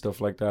wars and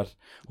stuff like that.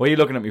 What are you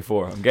looking at me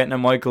for? I'm getting a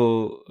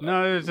Michael.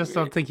 No, I just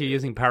don't think you're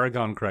using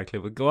Paragon correctly,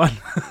 but go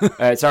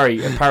on.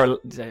 Sorry,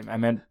 I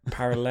meant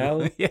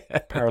parallel. Yeah.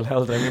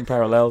 Parallel. Did I mean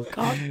parallel?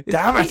 God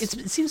damn it!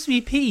 It seems to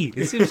be P.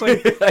 It seems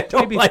like I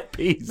don't maybe, like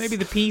peas. maybe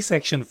the P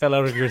section fell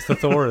out of your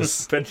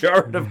thesaurus.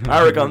 pejorative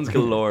paragons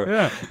galore.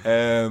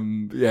 Yeah.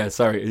 Yeah,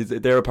 sorry.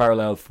 They're a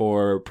parallel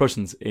for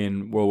Prussians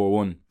in World War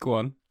One. Go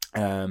on.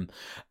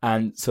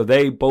 And so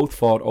they both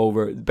fought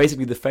over.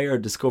 Basically, the Fae are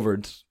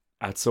discovered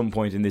at some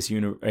point in this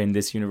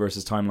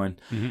universe's timeline,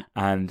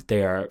 and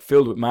they are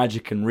filled with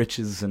magic and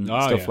riches and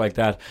stuff like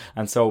that.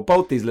 And so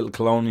both these little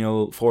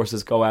colonial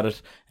forces go at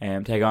it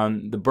and take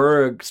on the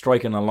Burg,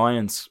 strike an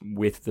alliance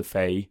with the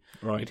Fae.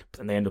 Right.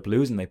 And they end up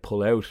losing. They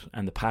pull out,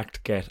 and the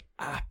Pact get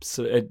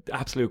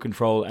absolute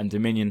control and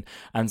dominion.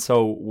 And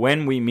so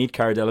when we meet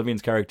Cara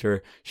Delevingne's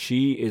character,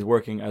 she is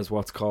working as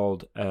what's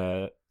called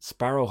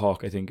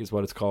Sparrowhawk, I think is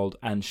what it's called,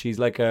 and she's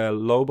like a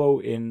Lobo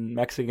in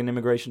Mexican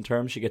immigration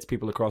terms. She gets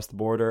people across the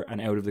border and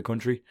out of the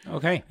country.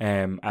 Okay.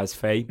 As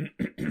Fae.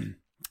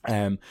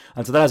 And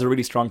so that has a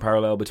really strong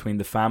parallel between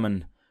the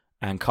famine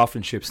and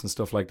coffin ships and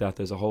stuff like that.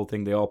 There's a whole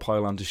thing, they all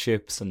pile onto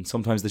ships, and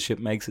sometimes the ship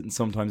makes it and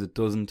sometimes it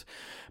doesn't.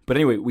 But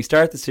anyway, we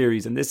start the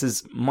series, and this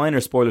is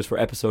minor spoilers for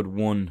episode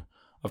 1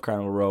 of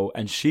Carnival Row,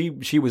 and she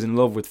was in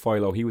love with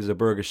Philo. He was a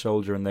Burgish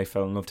soldier and they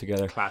fell in love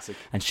together. Classic.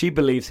 And she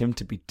believes him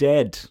to be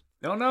dead.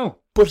 Oh, no.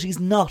 But he's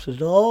not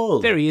at all.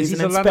 There he is. He's He's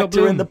an Orlando inspector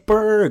in Bloom. the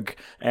Burg.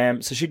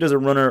 So she does a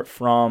runner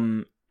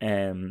from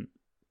Tirnanock,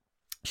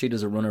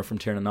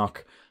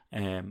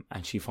 and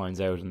she finds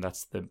out, and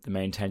that's the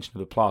main tension of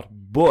the plot.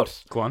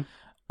 But Go on.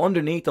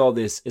 underneath all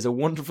this is a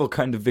wonderful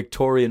kind of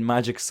Victorian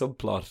magic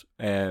subplot,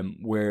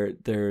 where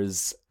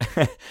there's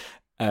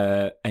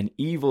an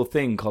evil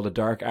thing called a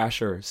Dark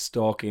Asher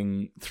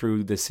stalking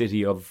through the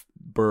city of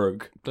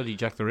Burg. Bloody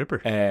Jack the Ripper.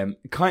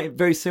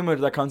 Very similar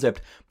to that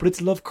concept, but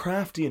it's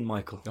Lovecraftian,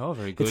 Michael. Oh,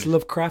 very good. It's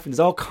Lovecraftian. There's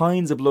all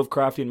kinds of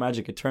Lovecraftian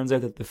magic. It turns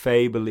out that the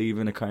Fae believe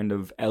in a kind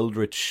of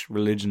eldritch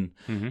religion,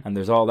 and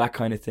there's all that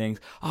kind of things.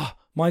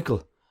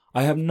 Michael,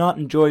 I have not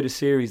enjoyed a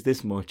series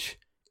this much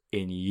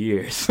in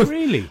years.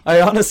 Really?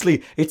 I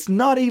honestly, it's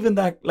not even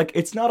that, like,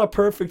 it's not a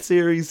perfect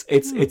series.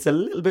 It's a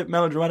little bit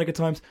melodramatic at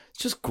times. It's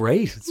just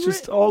great. It's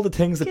just all the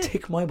things that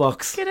tick my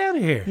box. Get out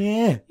of here.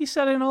 Yeah. You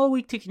sat in all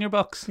week ticking your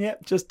box. Yeah,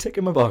 just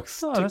ticking my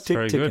box. Oh, tick, that's tick,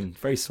 very ticking. good.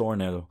 Very sore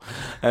now, though.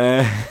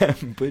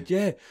 But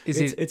yeah,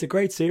 it's a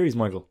great series,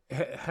 Michael.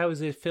 How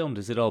is it filmed?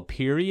 Is it all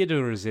period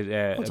or is it?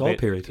 It's all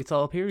period. It's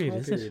all period,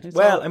 is it? It's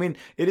Well, all- I mean,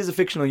 it is a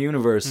fictional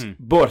universe,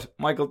 but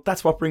Michael,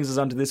 that's what brings us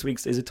on to this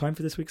week's. Is it time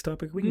for this week's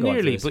topic? We can go on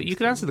to nearly, this but you week's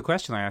can topic. answer the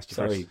question I asked you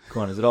Sorry, first.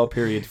 go on. Is it all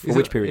period? For Is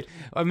which it- period?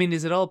 I mean,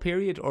 is it all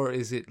period or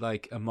is it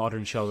like a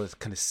modern show that's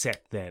kind of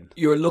set then?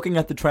 You're looking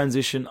at the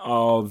transition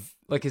of.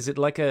 Like, is it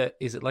like a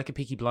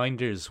Peaky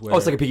Blinders? Where Oh,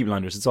 it's like a Peaky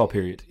Blinders. It's all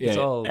period. Yeah.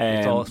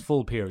 it's all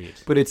full period.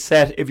 But it's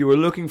set. If you were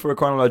looking for a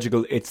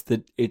chronological, it's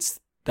the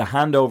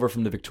handover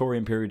from the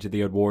Victorian period to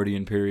the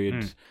Edwardian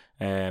period.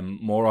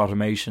 More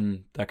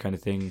automation, that kind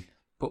of thing.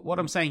 But what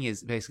I'm saying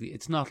is basically,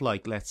 it's not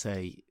like, let's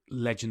say,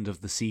 Legend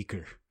of the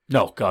Seeker,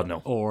 No, God,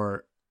 no.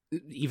 or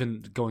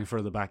even going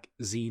further back,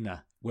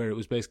 Xena, where it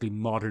was basically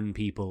modern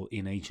people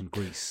in ancient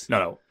Greece.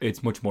 No.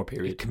 It's much more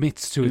period. It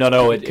commits to its,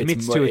 It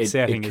commits to its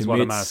setting, is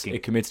what I'm asking.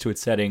 It commits to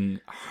its setting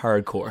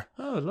hardcore.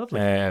 Oh,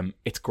 lovely.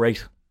 It's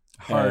great.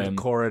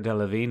 Hardcore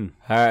Delevingne.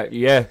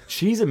 Yeah,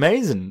 she's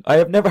amazing. I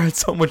have never had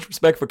so much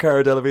respect for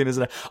Cara Delevingne as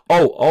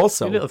Oh,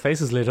 also, Your little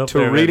face is lit up to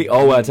there, really. man.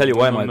 Oh, I'll tell you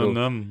why, Num, Michael. num,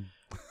 num.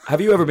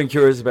 Have you ever been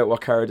curious about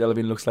what Cara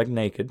Delevingne looks like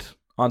naked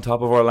on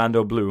top of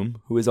Orlando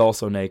Bloom, who is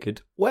also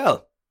naked?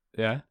 Well,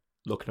 Yeah.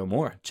 look no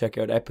more. Check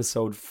out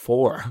episode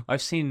 4.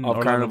 I've seen Of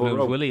Orlando Carnival Bloom's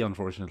Row. Willie,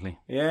 unfortunately.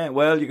 Yeah,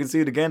 well, you can see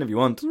it again if you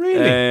want.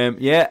 Really?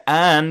 Yeah,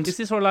 and Is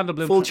this Orlando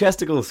Bloom? full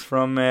chesticles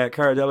from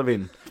Cara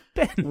Delevingne.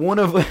 One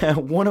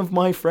of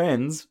my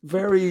friends,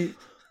 very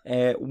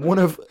one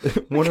of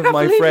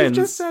my friends.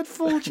 You just said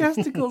full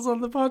chesticles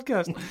on the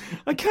podcast.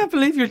 I can't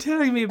believe you're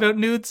telling me about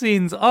nude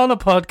scenes on a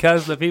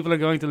podcast that people are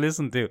going to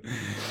listen to.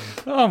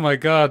 Oh my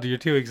god, you're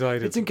too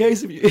excited. It's in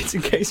case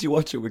you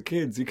watch it with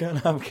kids. You can't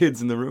have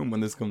kids in the room when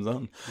this comes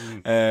on.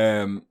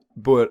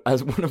 But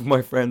as one of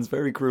my friends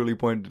very cruelly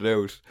pointed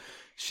out,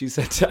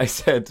 I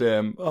said,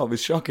 oh, it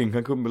was shocking.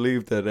 I couldn't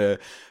believe that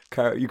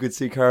you could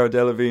see Cara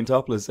Delevingne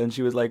topless, and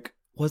she was like,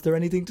 was there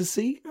anything to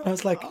see? And I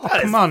was like, that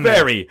come is on now.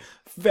 very,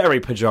 very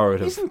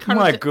pejorative.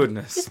 My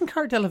goodness. Isn't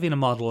Cara Delevingne a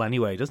model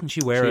anyway? Doesn't she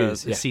wear She a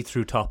is, yeah.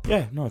 see-through top?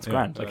 Yeah, no, it's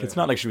grand. Like, it's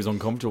not like she was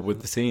uncomfortable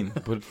with the scene,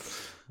 but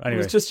Anyway, it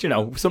was just,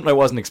 something I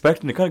wasn't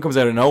expecting. It kind of comes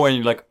out of nowhere, and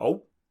you're like,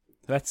 oh.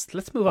 let's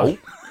move on.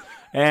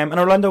 And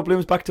Orlando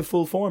Bloom's back to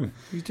full form.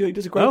 He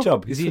does a great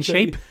job. Is he in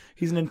shape?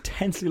 He's an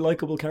intensely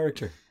likable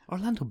character.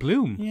 Orlando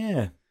Bloom?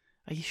 Yeah.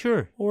 Are you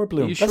sure? Or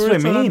Bloom. Are you That's sure what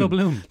it's I mean. Orlando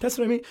Bloom? That's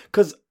what I mean.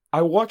 Because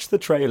I watched the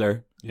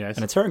trailer, Yes.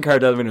 and it's her and Cara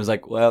Delevingne. Was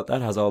like, well,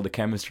 that has all the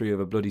chemistry of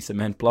a bloody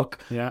cement block.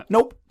 Yeah.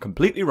 Nope,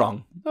 completely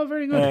wrong. Oh,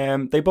 very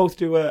good. They both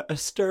do a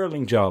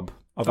sterling job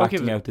of I'll acting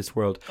give it- out this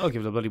world. I'll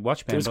give it a bloody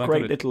watch, man. There's but I'm great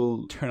gonna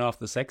little. turn off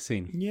the sex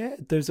scene. Yeah,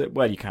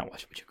 you can't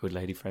watch it with your good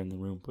lady friend in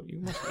the room, but you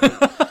must.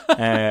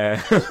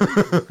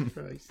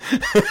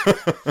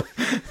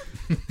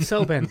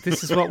 So, Ben,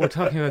 this is what we're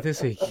talking about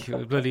this week.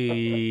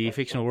 Bloody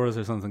fictional worlds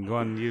or something. Go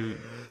on, you.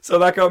 So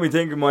that got me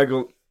thinking,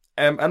 Michael.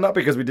 And not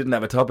because we didn't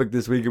have a topic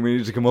this week and we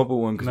needed to come up with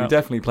one, because No. we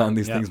definitely plan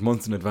these Yeah. things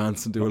months in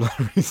advance and do a lot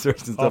of research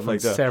and stuff Often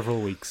like that. several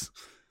weeks.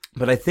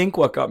 But I think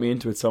what got me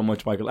into it so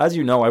much, Michael, as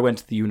you know, I went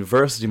to the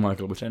university,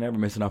 Michael, which I never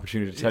miss an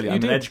opportunity to tell you. You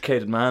I'm did. an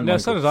educated man, No, Michael.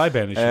 so did I,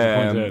 Ben. I should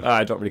have pointed out.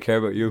 I don't really care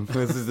about you.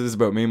 this is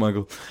about me,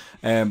 Michael.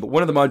 But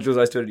one of the modules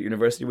I studied at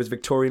university was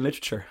Victorian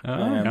literature,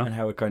 yeah. and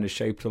how it kind of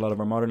shaped a lot of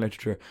our modern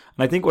literature.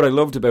 And I think what I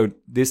loved about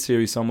this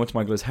series so much,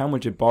 Michael, is how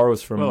much it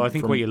borrows from... Well, I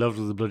think what you loved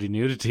was the bloody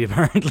nudity,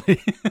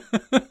 apparently.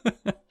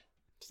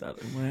 Well,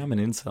 I'm an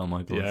incel,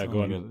 Michael. Yeah, It's go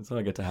all on. It's all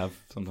I get to have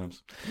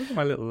sometimes. Look at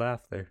my little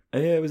laugh there.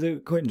 Yeah, it was a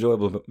quite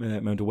enjoyable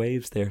amount of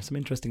waves there. Some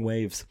interesting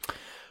waves.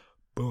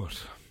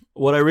 But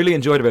what I really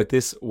enjoyed about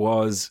this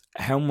was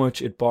how much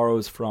it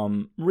borrows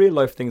from real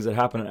life things that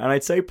happen. And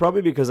I'd say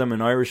probably because I'm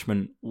an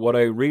Irishman, what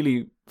I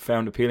really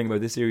found appealing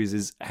about this series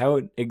is how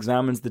it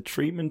examines the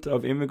treatment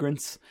of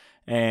immigrants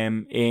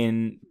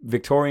in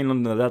Victorian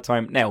London at that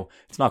time. Now,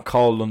 it's not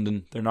called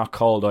London. They're not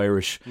called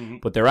Irish,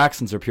 but their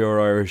accents are pure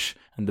Irish.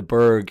 And the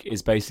Burg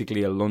is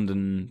basically a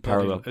London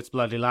parallel. It's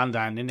bloody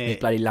London, innit? It's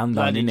bloody London,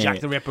 Bloody innit? Jack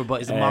the Ripper, but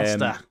he's a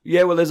monster.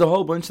 Yeah, well, there's a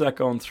whole bunch of that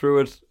going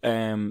through it.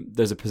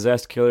 There's a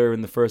possessed killer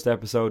in the first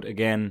episode.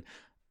 Again,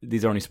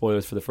 these are only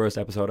spoilers for the first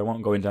episode. I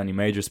won't go into any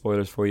major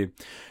spoilers for you.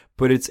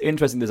 But it's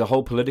interesting. There's a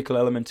whole political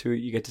element to it.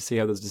 You get to see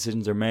how those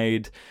decisions are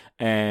made.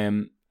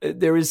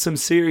 There is some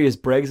serious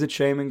Brexit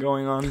shaming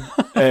going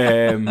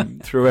on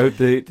throughout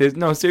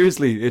no,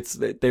 seriously,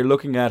 they're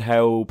looking at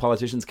how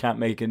politicians can't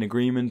make an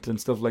agreement and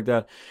stuff like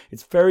that.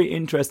 It's very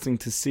interesting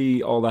to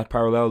see all that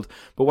paralleled.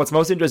 But what's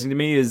most interesting to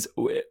me is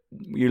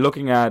you're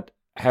looking at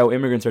how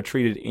immigrants are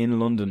treated in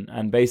London,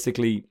 and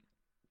basically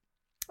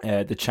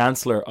the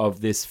Chancellor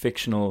of this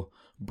fictional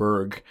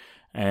burg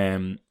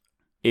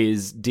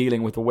is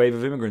dealing with a wave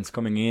of immigrants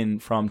coming in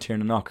from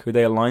Tiernanuck, who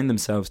they align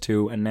themselves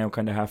to and now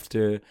kind of have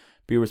to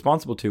be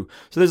responsible to.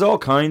 So there's all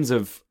kinds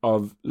of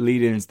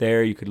lead-ins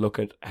there. You could look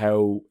at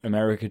how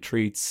America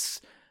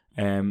treats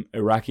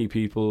Iraqi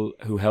people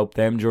who helped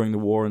them during the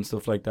war and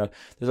stuff like that.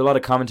 There's a lot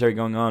of commentary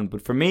going on.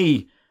 But for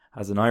me,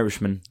 as an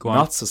Irishman,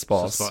 not so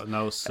spás,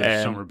 No,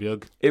 Seomra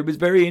Beag. it was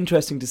very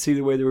interesting to see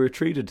the way they were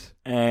treated.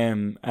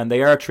 And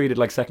they are treated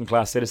like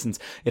second-class citizens.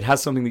 It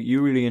has something that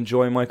you really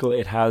enjoy, Michael.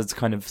 It has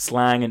kind of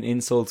slang and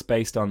insults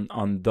based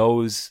on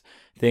those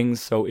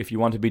things. So if you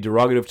want to be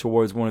derogative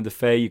towards one of the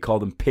Fae, you call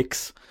them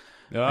picks.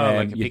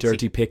 Like a you pixie.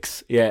 dirty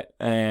picks, yeah,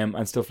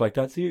 and stuff like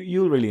that. So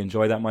you'll really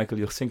enjoy that, Michael.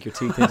 You'll sink your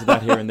teeth into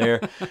that here and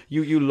there.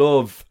 You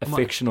love a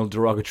fictional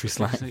derogatory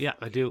slang. Yeah,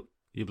 I do.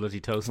 You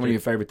bloody toaster. It's one of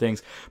your favourite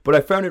things. But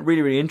I found it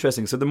really, really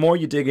interesting. So the more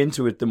you dig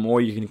into it, the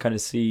more you can kind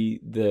of see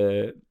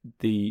the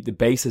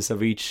basis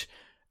of each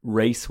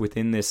race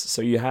within this.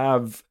 So you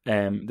have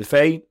the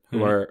Fae,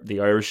 who are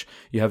the Irish.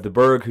 You have the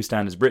Burg, who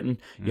stand as Britain.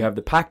 You have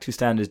the Pact, who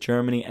stand as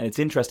Germany. And it's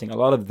interesting. A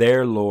lot of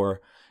their lore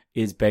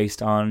is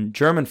based on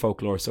German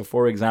folklore. So,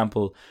 for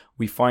example,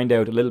 we find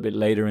out a little bit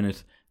later in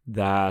it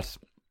that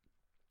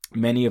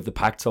many of the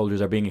Pact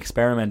soldiers are being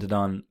experimented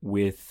on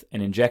with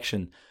an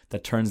injection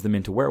that turns them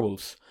into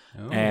werewolves.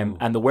 Oh.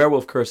 And the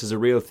werewolf curse is a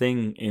real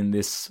thing in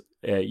this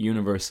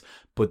universe,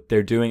 but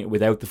they're doing it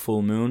without the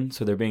full moon,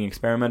 so they're being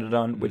experimented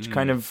on, which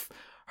kind of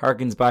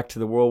harkens back to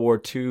the World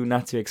War II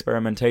Nazi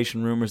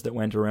experimentation rumors that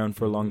went around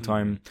for a long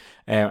time,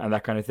 and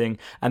that kind of thing.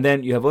 And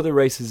then you have other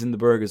races in the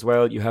Burg as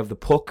well. You have the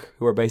Puck,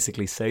 who are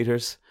basically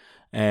satyrs,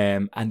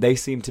 and they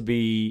seem to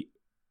be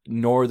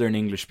Northern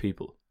English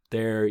people.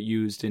 They're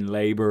used in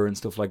labour and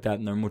stuff like that,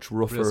 and they're much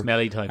rougher Real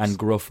smelly types. and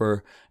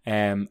gruffer.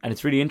 And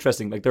it's really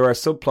interesting. Like, there are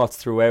subplots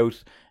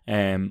throughout.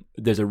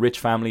 There's a rich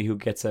family who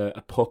gets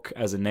a Puck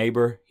as a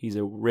neighbour. He's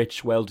a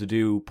rich,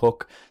 well-to-do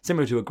Puck,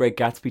 similar to a Great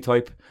Gatsby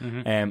type.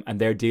 And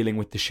they're dealing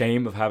with the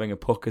shame of having a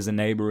Puck as a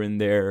neighbour in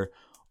their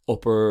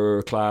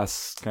upper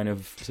class kind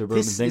of suburban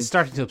This thing. is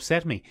starting to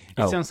upset me.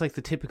 It Oh. sounds like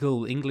the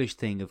typical English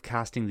thing of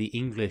casting the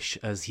English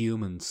as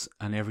humans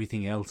and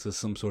everything else as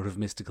some sort of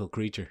mystical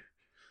creature.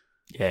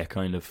 Yeah,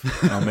 kind of.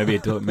 Oh, maybe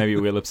it does, maybe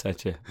it will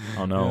upset you.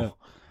 Oh no. Yeah.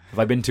 Have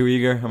I been too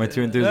eager? Am I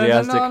too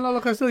enthusiastic? No,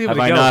 look, I still give have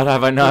it a I go. not?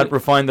 Have I not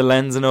refined the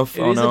lens enough?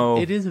 Oh no.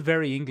 It is a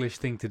very English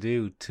thing to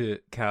do, to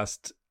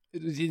cast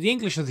the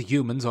English as the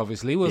humans.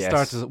 Obviously, we'll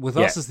Yes. start with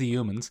us as the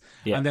humans,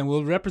 Yeah. and then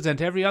we'll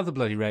represent every other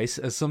bloody race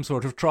as some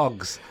sort of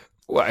trogs.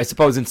 Well, I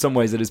suppose in some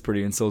ways it is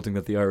pretty insulting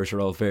that the Irish are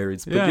all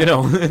fairies, but Yeah. you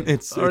know,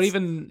 it's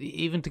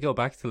Even to go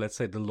back to, let's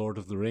say, the Lord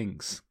of the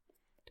Rings.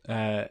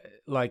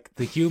 Like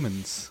the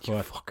humans.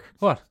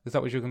 What? Is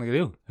that what you're going to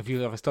do?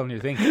 Have I stolen your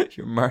thing?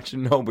 you're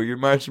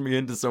marching me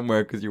into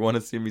somewhere because you want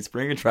to see me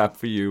spring a trap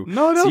for you.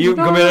 No, so you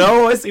can come in.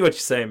 Oh, I see what you're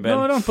saying, Ben.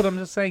 No, I don't. But I'm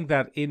just saying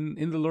that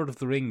in the Lord of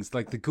the Rings,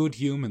 like the good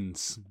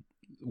humans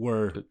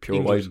were Pure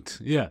England.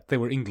 white. Yeah, they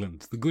were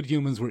England. The good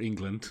humans were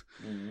England,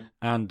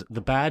 and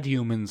the bad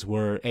humans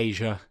were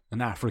Asia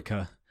and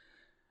Africa.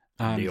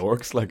 And the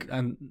orcs, like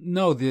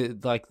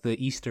the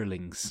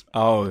Easterlings.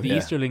 oh, The yeah.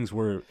 Easterlings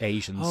were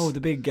Asians. Oh,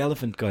 the big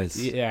elephant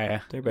guys.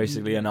 yeah. They're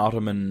basically an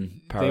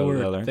Ottoman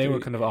parallel. aren't They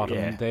were kind of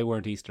Ottoman. Yeah. They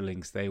weren't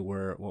Easterlings. They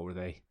were, what were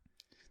they?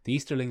 The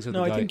Easterlings are the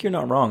No, guy. I think you're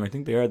not wrong. I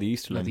think they are the No,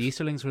 Easterlings. the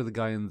Easterlings were the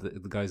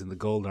guys in the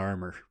gold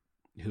armor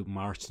who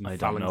marched in I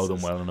don't know them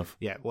phalanxes. well enough.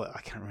 Yeah, well, I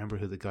can't remember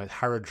who the guys.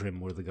 Haradrim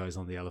were the guys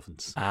on the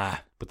elephants,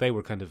 Ah, but they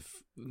were kind of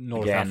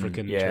North Again,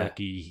 African, yeah.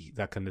 Turkey,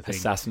 that kind of thing.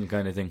 assassin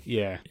kind of thing.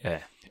 Yeah, Yeah.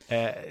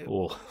 uh,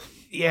 Oh.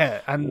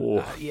 yeah, and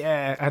Oh.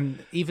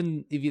 and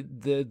even if you,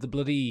 the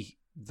bloody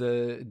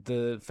the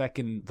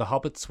feckin' the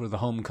hobbits were the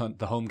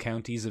home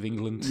counties of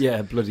England.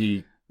 Yeah,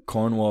 bloody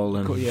Cornwall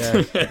and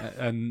Yeah,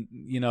 and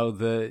you know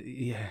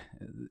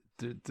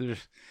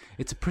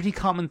it's a pretty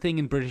common thing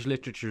in British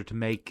literature to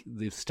make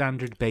the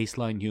standard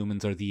baseline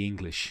humans are the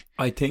English.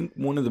 I think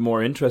one of the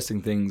more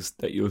interesting things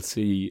that you'll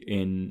see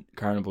in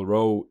Carnival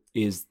Row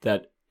is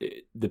that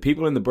the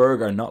people in the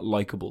Burg are not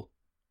likable.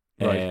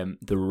 Right.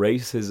 The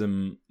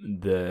racism,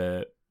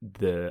 the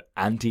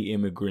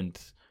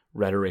anti-immigrant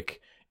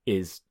rhetoric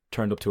is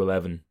turned up to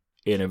 11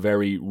 in a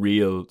very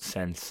real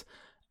sense.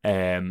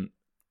 And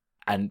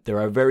there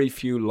are very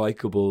few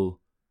likable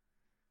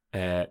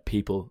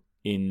people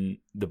in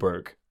the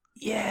Burg.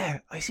 Yeah,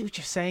 I see what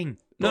you're saying.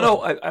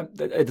 No,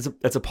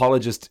 it's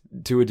apologist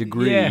to a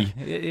degree.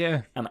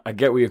 Yeah. And I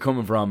get where you're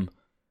coming from.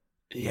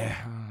 Yeah,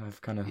 I've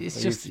kind of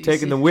It's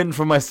taken the wind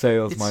from my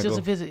sails, It's Michael.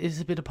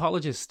 just a bit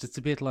apologist. It's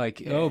a bit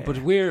like, but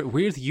we're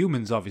the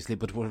humans, obviously,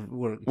 but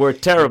We're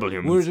terrible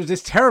humans.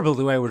 it's terrible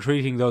the way we're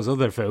treating those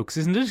other folks,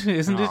 isn't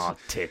it? Aw,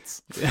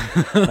 tits.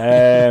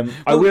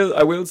 I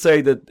will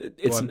say that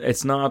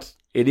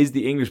it is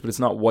the English, but it's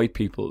not white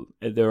people.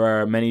 There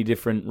are many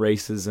different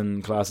races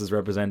and classes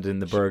represented in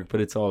the Burg,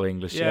 but it's all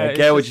English. Yeah, I it's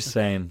get what you're just-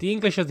 saying. The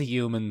English are the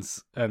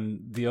humans,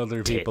 and the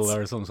other people Tits.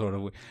 are some sort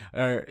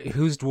of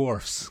who's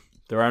dwarfs.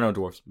 There are no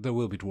dwarves. There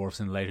will be dwarfs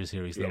in later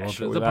series. Yeah, Though, won't sure,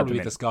 there? we'll They'll add probably them be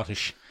in. the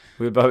Scottish.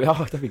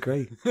 That'd be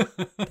great.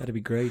 That'd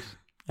be great.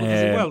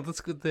 Well, that's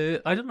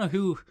good. I don't know if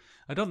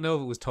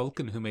it was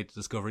Tolkien who made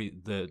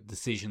the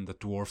decision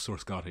that dwarfs were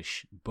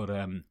Scottish, but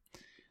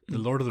the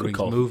Lord of the Good Rings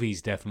call. movies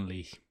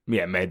definitely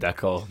Yeah, made that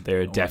call.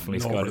 They're definitely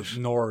Scottish.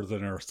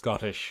 Northern or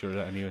Scottish, or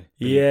anyway.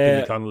 Yeah.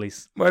 Billy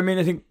Connolly's. Well, I mean,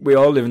 I think we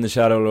all live in the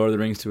shadow of Lord of the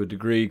Rings to a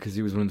degree because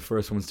he was one of the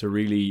first ones to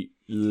really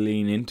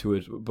lean into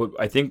it. But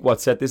I think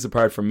what set this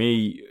apart for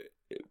me,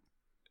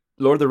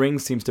 Lord of the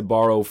Rings seems to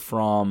borrow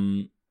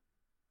from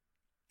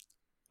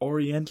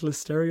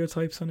Orientalist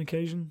stereotypes on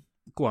occasion.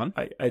 Go on.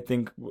 I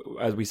think,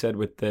 as we said,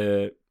 with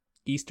the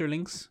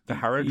Easterlings, the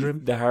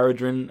Haradrim. the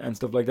Haradrim and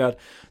stuff like that,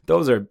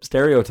 those are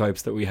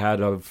stereotypes that we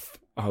had of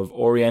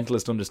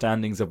Orientalist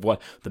understandings of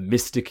what the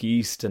mystic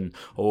East and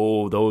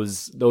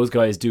those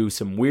guys do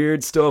some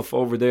weird stuff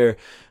over there.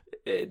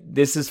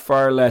 This is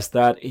far less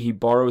that. He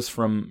borrows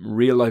from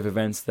real life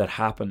events that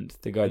happened.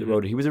 The guy that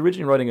wrote it, he was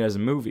originally writing it as a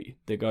movie.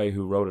 The guy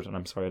who wrote it, and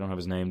I'm sorry I don't have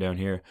his name down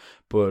here,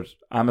 but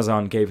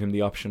Amazon gave him the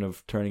option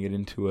of turning it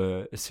into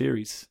a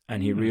series,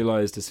 and he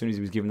realized as soon as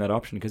he was given that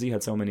option, because he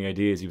had so many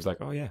ideas, he was like,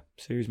 oh yeah,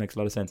 series makes a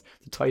lot of sense.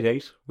 The tight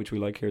 8, which we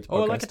like here at the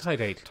podcast. I like a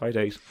tight 8. Tight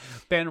 8.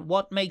 Ben,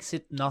 what makes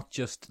it not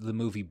just the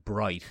movie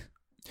Bright?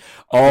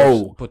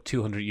 Oh, but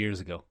 200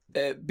 years ago?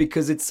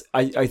 Because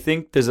I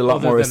think there's a lot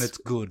Other more... than it's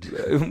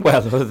good. Well,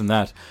 other than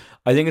that,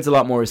 I think it's a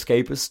lot more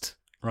escapist.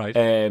 Right.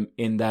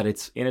 In that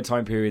it's in a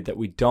time period that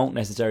we don't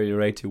necessarily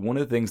relate to. One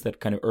of the things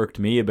that kind of irked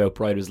me about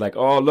Bright was like,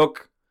 oh,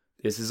 look,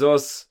 this is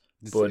us.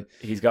 But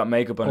he's got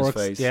makeup on his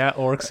face. Yeah,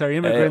 orcs are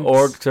immigrants.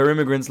 Orcs are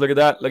immigrants. Look at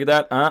that. Look at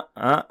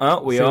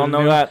that. We all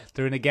know that.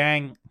 They're in a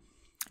gang.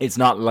 It's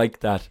not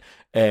like that.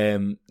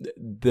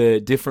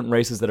 The different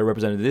races that are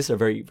represented in this are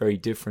very, very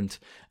different,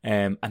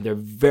 and they're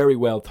very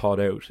well thought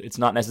out. It's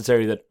not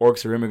necessarily that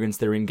orcs are immigrants,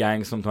 they're in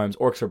gangs sometimes.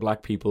 Orcs are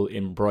black people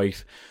in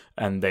Bright,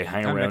 and they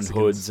hang around Mexicans.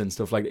 hoods and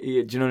stuff like that. Do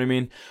you know what I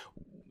mean?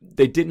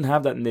 They didn't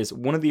have that in this.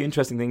 One of the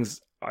interesting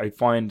things I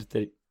find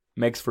that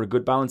makes for a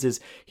good balance is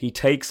he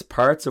takes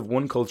parts of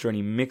one culture and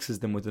he mixes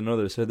them with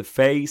another. So the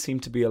Fae seem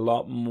to be a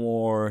lot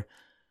more...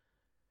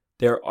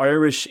 They're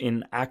Irish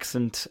in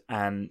accent,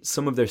 and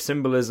some of their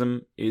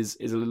symbolism is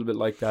a little bit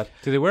like that.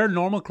 Do they wear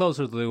normal clothes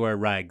or do they wear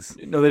rags?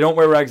 No, they don't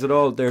wear rags at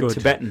all. They're Good.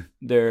 Tibetan.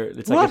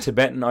 It's like a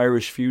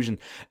Tibetan-Irish fusion.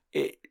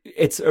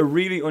 It's a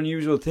really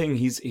unusual thing.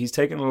 He's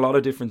taken a lot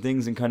of different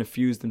things and kind of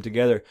fused them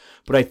together.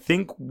 But I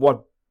think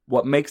what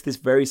makes this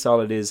very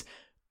solid is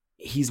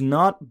he's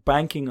not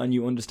banking on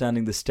you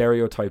understanding the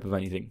stereotype of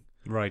anything.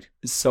 Right.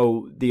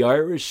 So the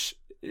Irish...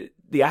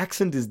 The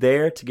accent is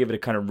there to give it a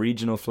kind of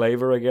regional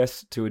flavour, I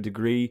guess, to a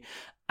degree.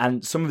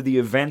 And some of the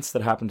events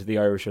that happen to the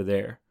Irish are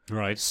there.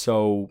 Right.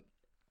 So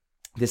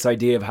this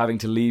idea of having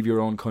to leave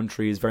your own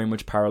country is very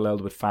much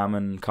paralleled with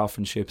famine,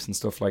 coffin ships and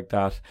stuff like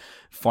that.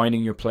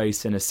 Finding your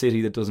place in a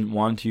city that doesn't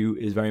want you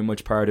is very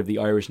much part of the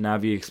Irish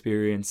Navy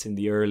experience in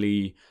the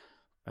early...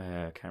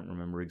 I can't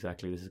remember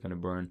exactly, this is going to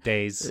burn.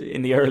 Days.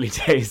 In the early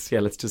days,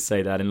 yeah, let's just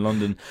say that, in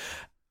London.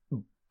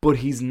 But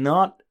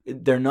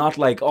they're not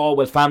like, oh,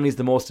 well, family's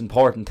the most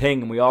important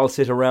thing and we all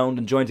sit around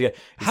and join together.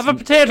 Have a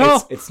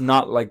potato! It's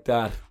not like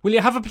that. Will you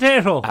have a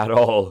potato? At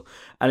all.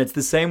 And it's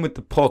the same with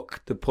the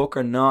Puck. The Puck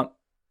are not,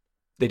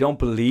 they don't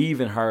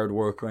believe in hard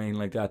work or anything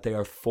like that. They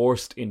are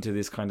forced into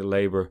this kind of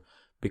labour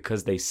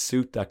because they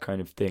suit that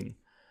kind of thing.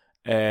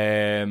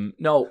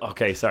 No,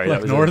 okay, sorry.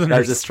 Like that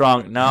Northerners. was a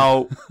strong,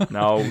 no. Is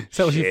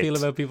that what you shit. feel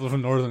about people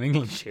from Northern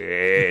England?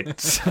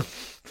 Shit.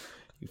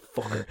 You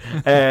fucker.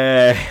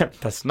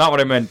 That's not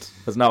what I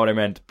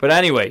meant. But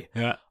anyway,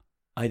 Yeah.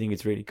 I think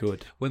it's really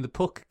good. When the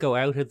Puck go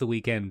out at the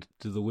weekend,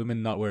 do the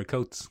women not wear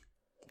coats?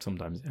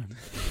 Sometimes,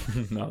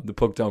 yeah. No, the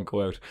Puck don't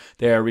go out.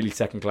 They are really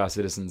second-class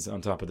citizens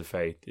on top of the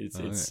Fae.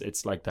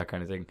 It's like that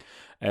kind of thing.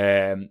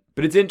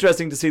 But it's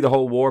interesting to see the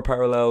whole war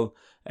parallel.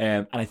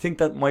 And I think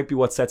that might be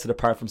what sets it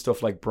apart from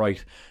stuff like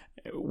Bright.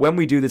 When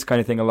we do this kind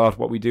of thing a lot,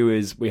 what we do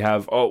is we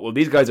have, oh, well,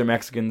 these guys are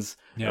Mexicans.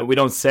 Yeah. We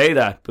don't say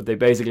that, but they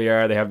basically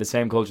are. They have the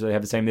same culture. They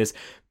have the same this.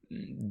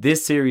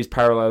 This series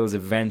parallels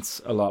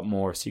events a lot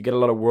more. So you get a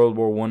lot of World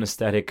War I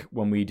aesthetic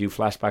when we do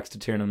flashbacks to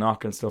Tir na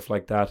Nog and stuff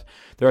like that.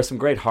 There are some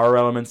great horror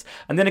elements.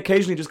 And then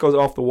occasionally just goes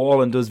off the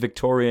wall and does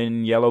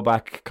Victorian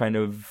Yellowback kind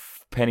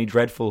of Penny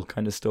Dreadful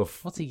kind of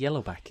stuff. What's a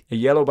yellowback? A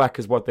Yellowback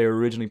is what they were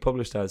originally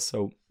published as.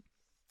 So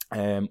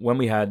when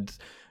we had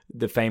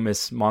the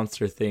famous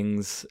monster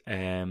things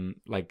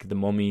like The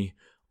Mummy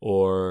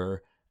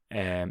or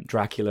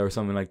Dracula or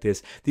something like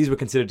this, these were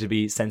considered to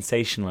be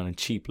sensational and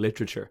cheap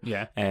literature.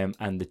 Yeah.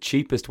 And the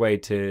cheapest way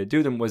to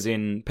do them was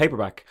in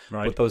paperback.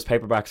 Right. But those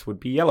paperbacks would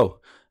be yellow.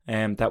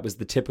 That was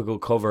the typical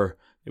cover.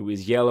 It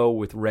was yellow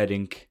with red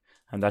ink.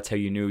 And that's how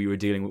you knew you were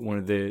dealing with one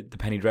of the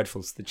Penny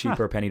Dreadfuls, the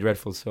cheaper Penny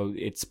Dreadfuls. So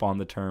it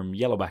spawned the term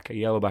yellowback. A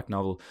yellowback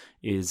novel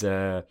is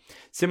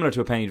similar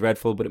to a Penny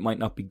Dreadful, but it might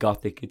not be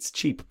gothic. It's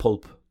cheap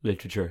pulp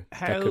literature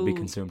that could be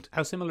consumed.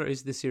 How similar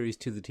is this series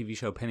to the TV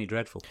show Penny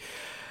Dreadful?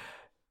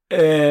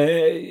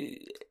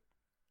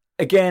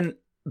 Again,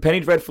 Penny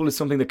Dreadful is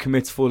something that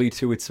commits fully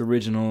to its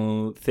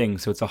original thing.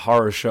 So it's a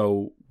horror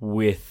show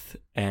with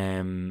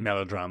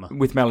Melodrama.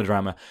 With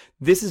melodrama.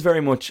 This is very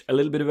much a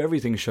little bit of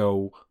everything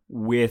show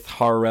with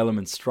horror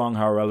elements, strong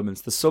horror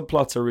elements. The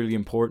subplots are really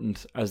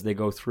important as they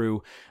go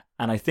through.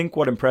 And I think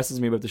what impresses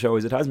me about the show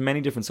is it has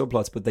many different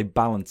subplots, but they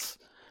balance.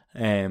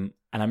 And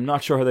I'm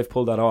not sure how they've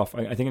pulled that off.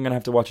 I think I'm going to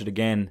have to watch it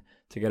again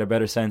to get a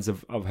better sense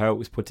of how it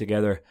was put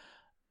together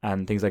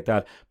and things like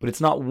that. But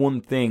it's not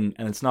one thing,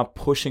 and it's not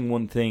pushing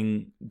one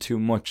thing too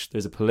much.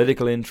 There's a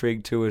political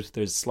intrigue to it.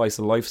 There's slice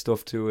of life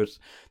stuff to it.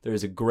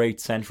 There's a great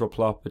central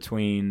plot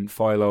between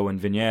Philo and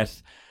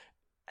Vignette.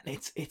 And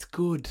it's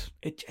good.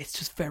 It's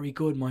just very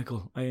good,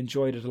 Michael. I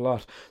enjoyed it a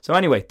lot. So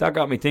anyway, that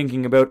got me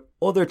thinking about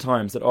other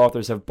times that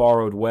authors have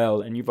borrowed well,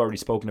 and you've already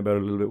spoken about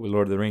it a little bit with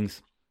Lord of the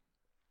Rings.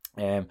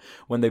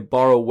 When they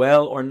borrow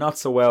well or not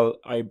so well,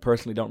 I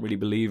personally don't really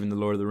believe in the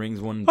Lord of the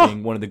Rings one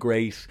being one of the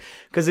great,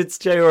 because it's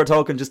J.R.R.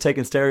 Tolkien just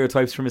taking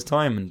stereotypes from his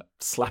time and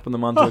slapping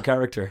them onto a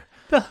character.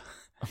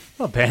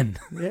 Oh, Ben.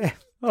 Yeah.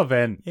 Oh,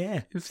 Ben.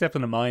 Yeah. You're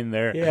stepping a mine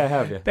there. Yeah, I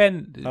have, yeah.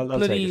 Ben, I'll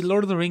bloody take it.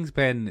 Lord of the Rings,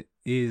 Ben,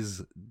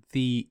 is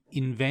the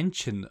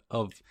invention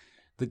of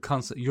the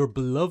concept, your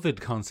beloved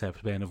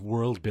concept, Ben, of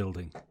world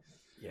building.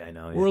 Yeah, I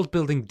know. Yeah. World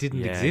building didn't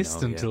Yeah, I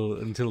exist know,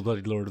 yeah. until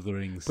bloody Lord of the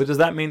Rings. But does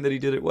that mean that he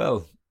did it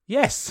well?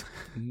 Yes.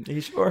 Are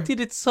you sure? Did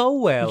it so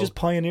well. He just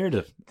pioneered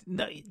it.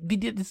 No, he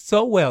did it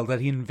so well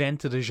that he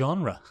invented a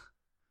genre.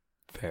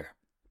 Fair.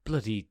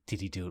 Bloody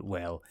did he do it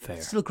well. Fair.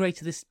 It's still great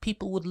to this.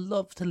 People would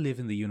love to live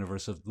in the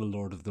universe of The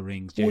Lord of the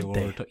Rings. Would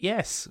they?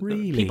 Yes.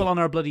 Really? People on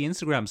our bloody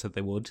Instagram said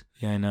they would.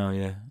 Yeah, I know,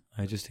 yeah.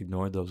 I just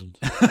ignored those ones.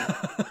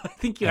 I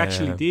think you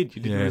actually did.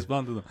 You didn't yeah.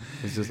 respond to them.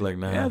 It's just like,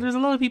 nah. Yeah, there's a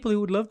lot of people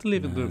who would love to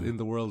live in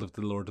the world of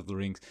The Lord of the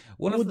Rings.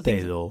 Would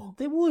they, though?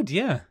 They would,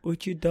 yeah.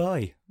 Would you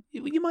die?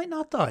 You might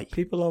not die.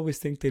 People always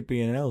think they'd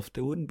be an elf.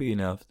 They wouldn't be an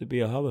elf. They'd be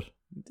a hobbit.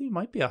 You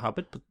might be a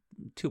hobbit, but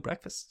 2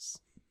 breakfasts.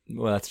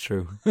 Well, that's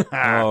true.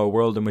 Oh, a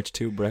world in which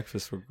 2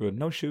 breakfasts were good.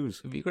 No shoes.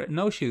 It'd be great.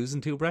 No shoes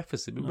and 2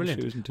 breakfasts. It'd be No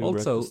brilliant. shoes and 2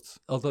 Also, breakfasts.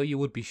 although you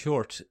would be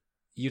short,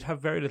 you'd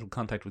have very little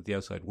contact with the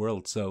outside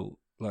world. So,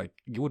 like,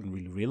 you wouldn't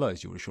really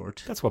realise you were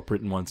short. That's what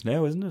Britain wants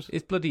now, isn't it?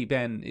 It's bloody,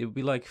 Ben. It would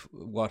be like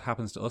what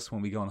happens to us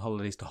when we go on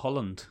holidays to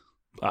Holland.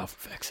 Ah,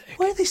 for fuck's sake.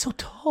 Why are they so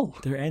tall?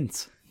 They're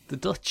ents. The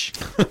Dutch.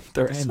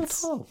 They're They're so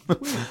ents. tall.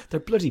 They're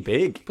bloody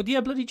big. But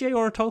yeah, bloody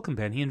J.R. Tolkien,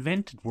 Ben, he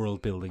invented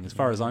world building as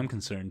far as I'm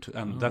concerned,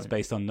 and that's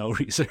based on no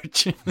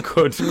research.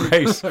 Good,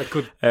 great.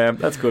 Good.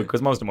 That's good,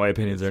 because most of my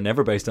opinions are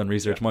never based on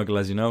research, Michael,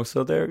 as you know.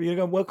 So there you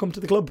go. Welcome to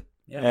the club.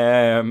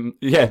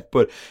 Yeah.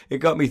 But it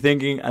got me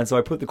thinking, and so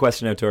I put the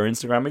question out to our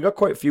Instagram. We got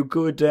quite a few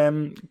good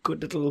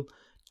little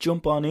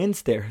jump on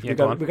ins there. Yeah,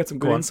 we got some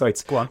good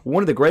insights. Go on.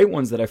 One of the great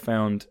ones that I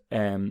found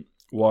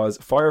was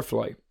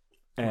Firefly.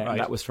 Right.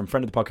 That was from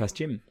friend of the podcast,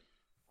 Jim.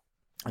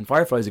 And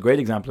Firefly is a great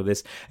example of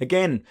this.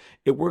 Again,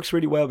 it works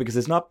really well because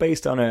it's not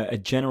based on a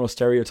general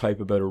stereotype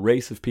about a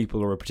race of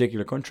people or a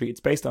particular country. It's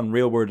based on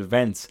real-world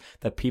events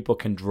that people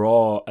can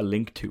draw a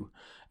link to.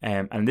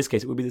 And in this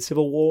case, it would be the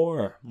Civil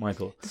War,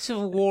 Michael. The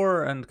Civil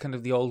War and kind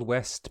of the Old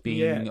West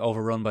being Yeah.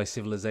 overrun by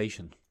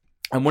civilization.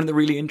 And one of the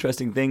really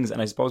interesting things, and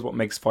I suppose what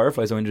makes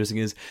Firefly so interesting,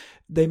 is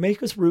they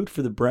make us root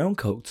for the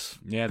browncoats,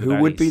 Yeah, the who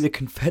would be baddies. the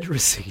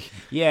Confederacy.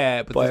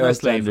 Yeah, but By there's no our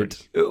slavery.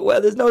 standard. Well,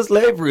 there's no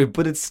slavery,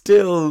 but it's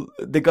still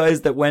the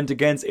guys that went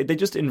against it. They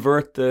just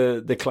invert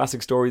the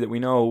classic story that we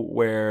know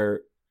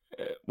where,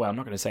 well, I'm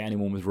not going to say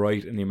anyone was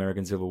right in the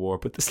American Civil War,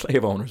 but the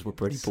slave owners were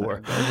pretty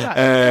poor.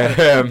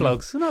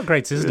 Plugs. Not a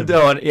great system.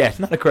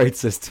 Not a great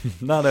system.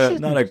 Not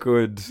a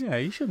good, Yeah,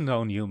 you shouldn't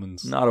own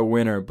humans. not a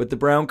winner. But the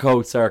brown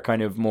coats are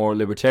kind of more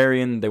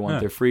libertarian. They want Yeah.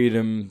 their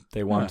freedom.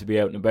 They want Yeah. to be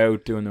out and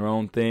about doing their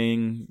own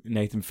thing.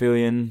 Nathan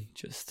Fillion,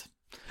 just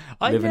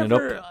living it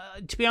up.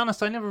 To be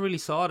honest, I never really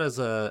saw it as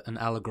an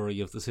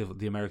allegory of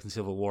the American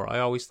Civil War. I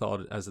always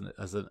thought it as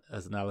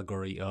an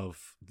allegory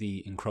of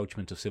the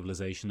encroachment of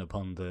civilization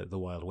upon the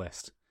Wild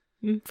West.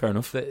 Fair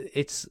enough.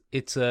 It's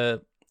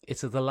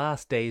the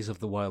last days of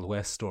the Wild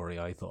West story,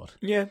 I thought.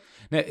 Yeah.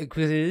 Now,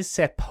 because it is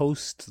set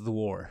post the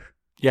war.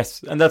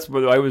 Yes, and that's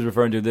what I was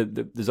referring to.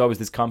 There's always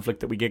this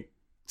conflict that we get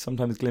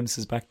sometimes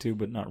glimpses back to,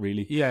 but not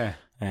really. Yeah.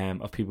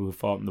 Of people who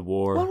fought in the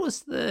war. What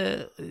was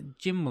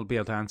Jim will be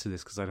able to answer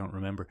this because I don't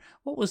remember.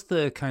 What was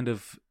the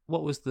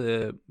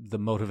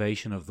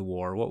motivation of the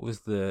war? What was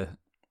the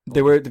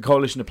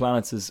Coalition of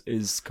Planets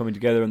is coming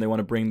together, and they want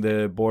to bring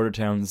the border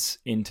towns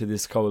into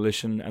this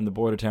coalition, and the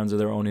border towns are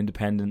their own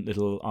independent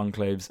little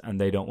enclaves, and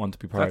they don't want to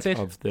be part That's it.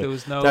 of the. There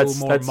was no that's-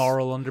 more that's-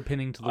 moral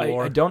underpinning to the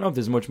war. I don't know if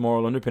there's much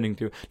moral underpinning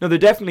to it. No, there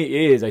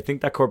definitely is. I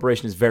think that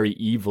corporation is very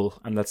evil,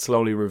 and that's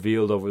slowly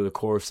revealed over the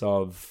course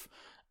of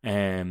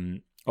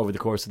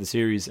the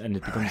series, and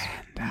it becomes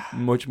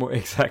much more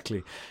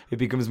exactly. It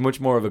becomes much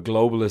more of a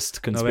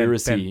globalist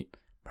conspiracy.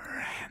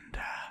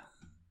 Miranda.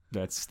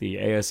 That's the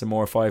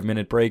ASMR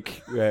 5-minute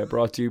break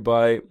brought to you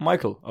by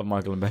Michael of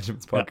Michael and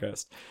Benjamin's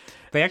podcast.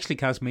 They actually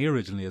cast me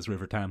originally as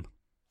River Tam.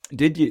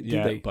 Did you?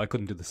 Did they? But I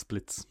couldn't do the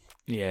splits.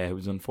 Yeah, it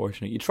was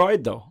unfortunate. You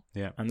tried though.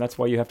 Yeah. And that's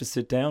why you have to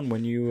sit down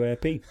when you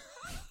pee.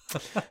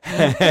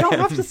 I don't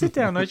have to sit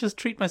down. I just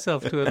treat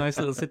myself to a nice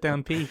little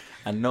sit-down pee.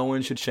 And no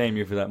one should shame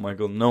you for that,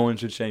 Michael. No one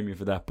should shame you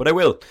for that. But I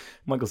will.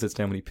 Michael sits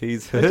down when he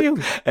pees. I do.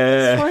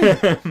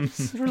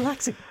 It's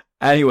relaxing.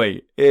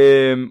 Anyway,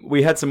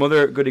 we had some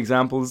other good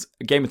examples.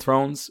 Game of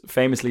Thrones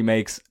famously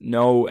makes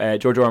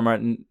George R. R.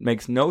 Martin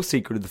makes no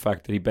secret of the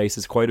fact that he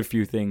bases quite a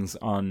few things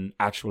on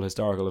actual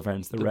historical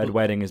events. The Red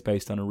Wedding is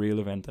based on a real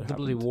event that The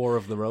bloody happened. War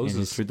of the In Roses.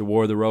 history. The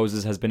War of the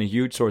Roses has been a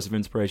huge source of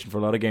inspiration for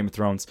a lot of Game of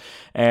Thrones.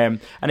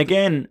 And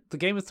again, The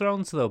Game of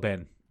Thrones, though,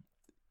 Ben,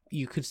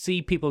 you could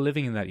see people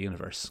living in that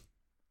universe.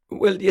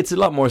 well, it's a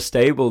lot more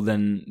stable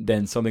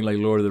than something like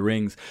Lord of the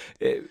Rings.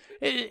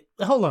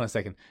 Hold on a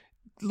second.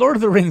 Lord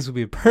of the Rings would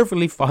be a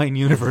perfectly fine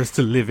universe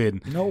to live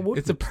in. No, it wouldn't.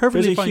 It's a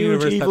perfectly There's a fine huge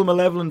universe. evil,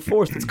 malevolent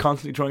force that's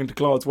constantly trying to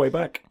claw its way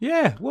back.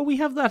 Yeah, well, we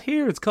have that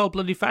here. It's called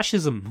bloody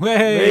fascism.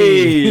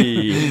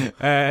 Hey!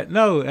 Hey!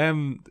 No,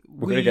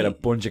 We're going to get a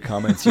bunch of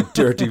comments, you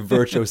dirty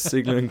virtue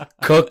signaling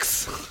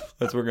cooks.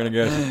 That's what we're going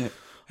to get.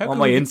 How All can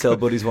my we be incel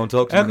buddies won't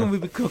talk to How me. can now. we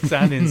be cooks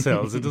and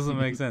incels? It doesn't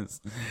make sense.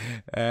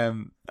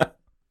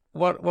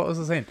 What was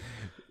I saying?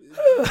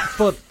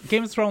 But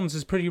Game of Thrones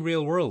is pretty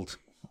real world.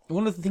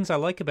 One of the things I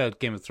like about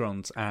Game of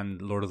Thrones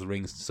and Lord of the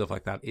Rings and stuff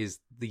like that is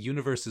the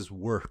universes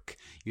work.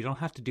 You don't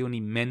have to do any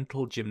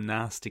mental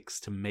gymnastics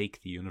to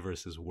make the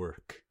universes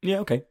work. Yeah,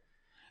 okay.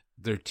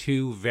 They're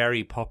two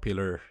very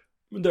popular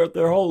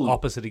Their whole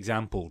opposite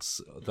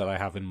examples that I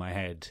have in my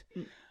head.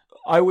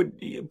 I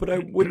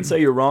wouldn't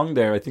say you're wrong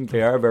there. I think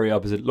they are very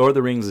opposite. Lord of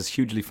the Rings is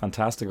hugely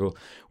fantastical,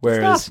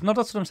 whereas It's not.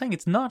 No, that's what I'm saying.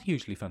 It's not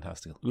hugely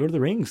fantastical. Lord of the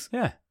Rings,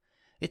 Yeah.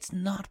 It's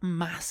not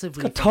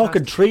massively it's got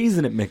talking fantastic. trees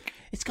in it, Mick.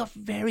 It's got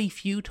very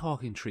few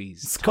talking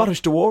trees.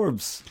 Scottish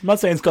dwarves. I'm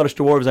not saying Scottish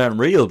dwarves aren't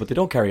real, but they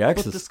don't carry But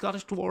axes. the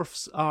Scottish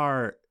dwarfs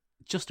are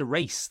just a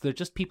race. They're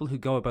just people who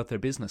go about their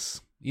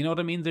business. You know what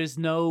I mean? There's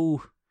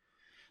no...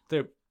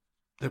 They're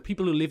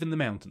people who live in the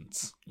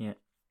mountains. Yeah.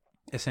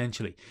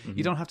 Essentially.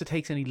 You don't have to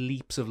take any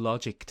leaps of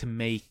logic to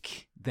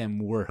make them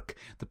work.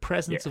 The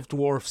presence of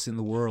dwarfs in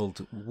the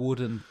world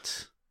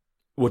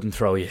wouldn't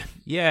throw you.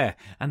 Yeah,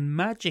 and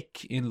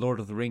magic in Lord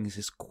of the Rings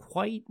is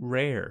quite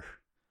rare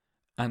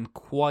and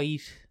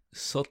quite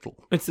subtle.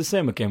 It's the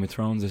same with Game of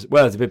Thrones.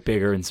 Well, it's a bit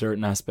bigger in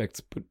certain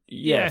aspects, but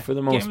yeah, for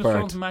the most Game part. of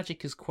Thrones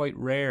magic is quite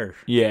rare.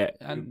 Yeah,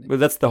 And- well,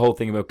 that's the whole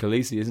thing about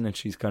Khaleesi, isn't it?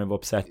 She's kind of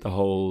upset the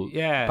whole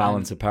Yeah,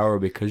 balance of power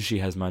because she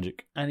has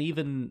magic. And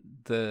even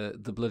the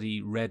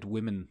bloody red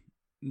women,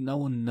 no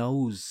one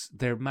knows.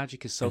 Their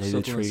magic is so Are they the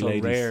subtle and three so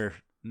ladies? rare.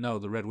 No,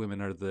 the red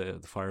women are the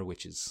fire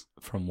witches.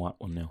 From what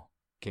one now?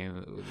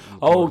 Lord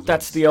Oh, of the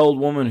that's Rings. the old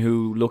woman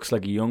who looks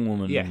like a young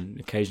woman Yeah. and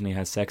occasionally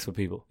has sex with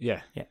people.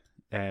 Yeah. Yeah.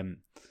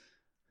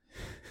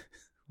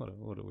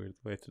 What a weird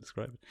way to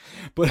describe it.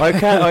 But I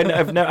can't.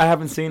 I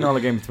haven't seen all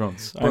of Game of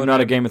Thrones. I'm But,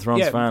 not a Game of Thrones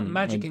yeah, fan.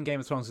 Magic in Game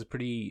of Thrones is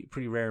pretty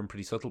rare and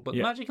pretty subtle. But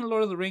Yeah. magic in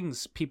Lord of the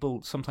Rings,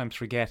 people sometimes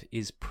forget,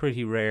 is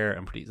pretty rare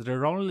and pretty. There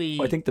are only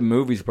I think the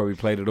movies probably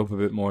played it up a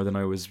bit more than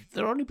I was.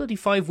 there are only bloody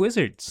 5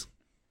 wizards.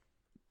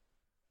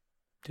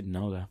 Didn't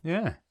know that.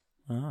 Yeah,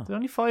 Oh. there are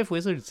only 5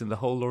 wizards in the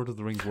whole Lord of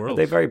the Rings Are world.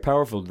 they very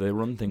powerful? Do they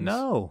run things?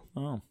 No,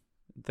 Oh.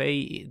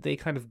 they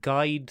kind of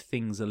guide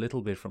things a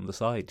little bit from the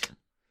side.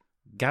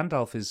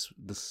 Gandalf is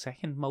the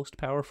second most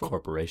powerful.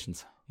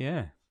 Corporations.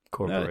 Yeah.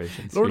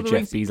 Corporations. Lord Your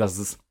of the Jeff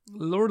Bezos.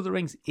 Lord of the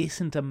Rings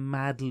isn't a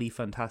madly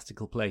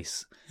fantastical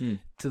place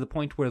to the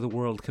point where the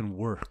world can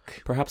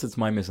work. Perhaps it's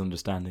my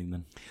misunderstanding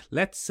then.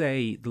 Let's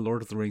say the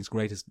Lord of the Rings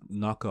greatest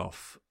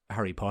knockoff,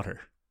 Harry Potter.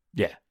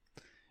 Yeah.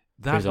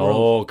 That There's world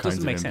all doesn't kinds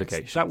of make sense.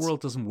 implications. That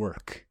world doesn't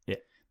work. Yeah.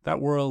 That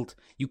world,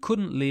 you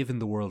couldn't live in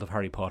the world of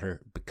Harry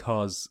Potter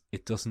because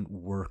it doesn't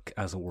work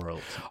as a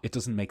world. It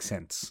doesn't make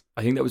sense.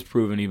 I think that was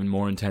proven even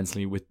more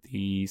intensely with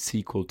the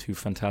sequel to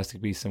Fantastic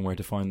Beasts and Where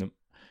to Find Them.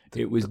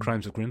 It was The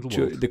Crimes of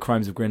Grindelwald. The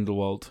Crimes of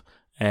Grindelwald.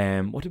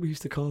 What did we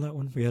used to call that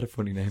one? We had a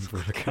funny name for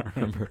it. I can't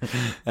remember.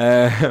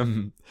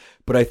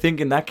 But I think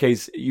in that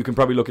case, you can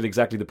probably look at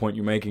exactly the point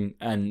you're making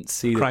and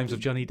see Crimes of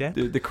Johnny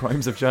Depp. the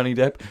crimes of Johnny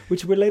Depp,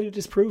 which were later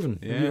disproven.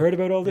 Have you heard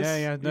about all this?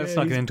 Yeah. Let's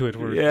not get into it.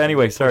 We're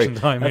Anyway, sorry. pushing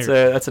time That's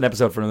here. that's an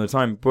episode for another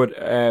time. But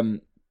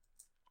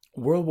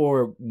World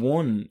War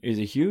I is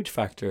a huge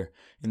factor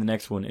in the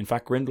next one. In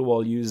fact,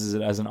 Grindelwald uses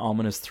it as an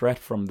ominous threat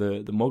from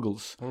the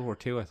Muggles. World War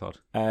II, I thought.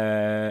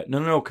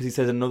 No, because he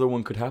says another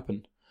one could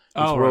happen. It's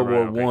Oh, World right,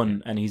 War okay.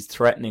 One, and he's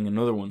threatening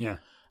another one. Yeah.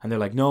 And they're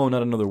like, no,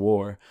 not another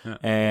war. Yeah.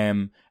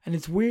 And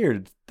it's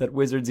weird that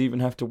wizards even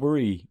have to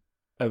worry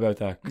about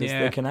that because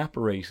Yeah. they can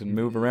apparate and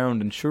move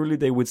around, and surely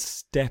they would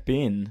step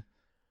in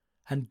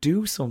and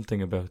do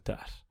something about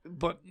that.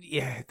 But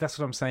yeah, that's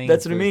what I'm saying.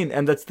 That's what I mean,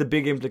 and that's the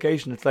big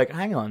implication. It's like,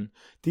 hang on,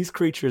 these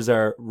creatures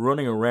are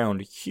running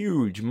around,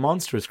 huge,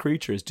 monstrous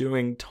creatures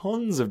doing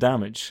tons of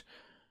damage,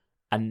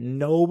 and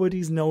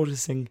nobody's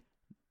noticing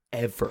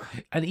ever.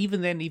 And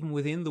even then, even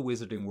within the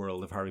wizarding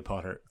world of Harry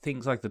Potter,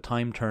 things like the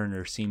Time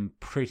Turner seem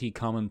pretty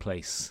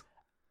commonplace.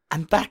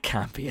 And that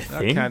can't be a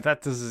thing.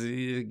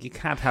 You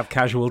can't have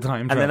casual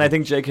time And travel. then I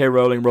think J.K.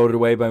 Rowling wrote it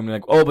away by being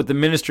like, oh, but the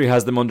Ministry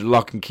has them under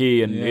lock and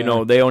key, and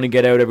Yeah. they only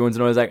get out every once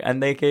in a while. It's like,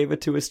 and they gave it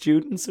to a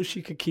student so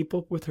she could keep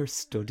up with her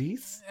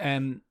studies.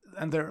 And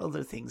there are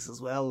other things as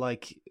well,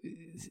 like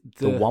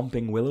The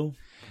Whomping Willow,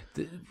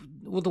 the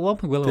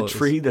Whomping Willow. the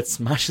tree that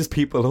smashes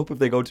people up if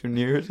they go too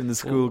near it in the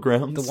school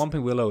grounds. The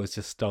Whomping Willow is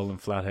just stolen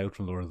flat out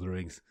from Lord of the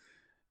Rings.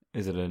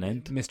 Is it an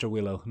ent? Mr.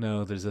 Willow.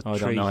 No, there's a Oh, I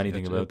tree. don't know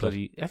anything a about that.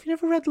 bloody. Have you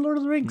never read The Lord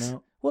of the Rings?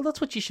 No. Well,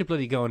 that's what you should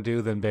bloody go and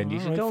do then, Ben. You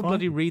should Alright, go and fine.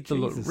 bloody read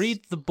Jesus. read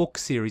the book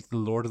series, The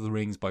Lord of the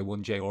Rings by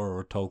one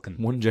J.R.R. Tolkien.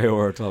 One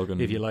J.R.R. Tolkien.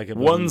 If you like it,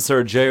 One bloody-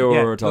 Sir J.R.R.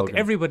 Yeah,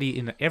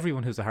 Tolkien. look,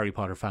 everyone who's a Harry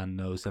Potter fan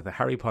knows that the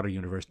Harry Potter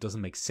universe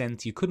doesn't make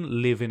sense. You couldn't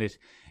live in it.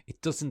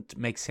 It doesn't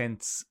make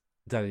sense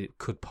that it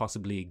could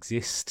possibly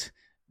exist.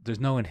 There's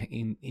no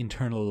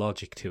internal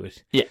logic to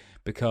it. Yeah.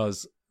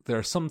 Because there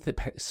are some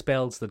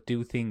spells that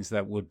do things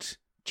that would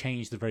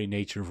change the very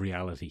nature of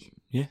reality.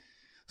 Yeah.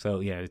 So,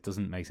 yeah, it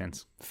doesn't make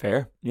sense.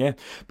 Fair, yeah.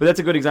 But that's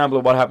a good example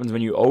of what happens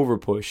when you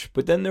overpush.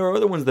 But then there are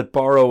other ones that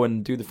borrow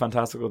and do the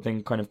fantastical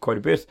thing kind of quite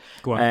a bit.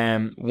 Go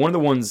on. One of the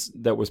ones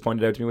that was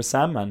pointed out to me was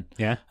Sandman.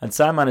 Yeah. And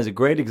Sandman is a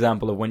great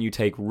example of when you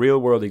take real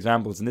world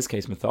examples, in this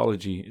case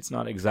mythology. It's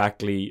not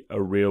exactly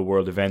a real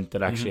world event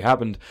that actually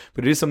happened,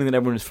 but it is something that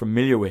everyone is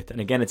familiar with.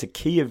 And again, it's a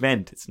key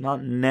event. It's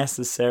not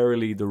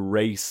necessarily the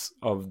race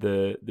of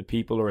the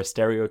people or a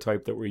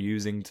stereotype that we're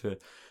using to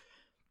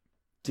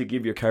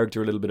give your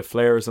character a little bit of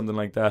flair or something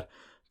like that.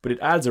 But it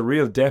adds a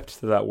real depth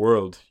to that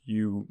world.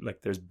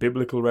 There's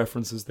biblical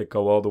references that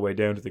go all the way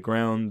down to the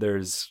ground.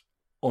 There's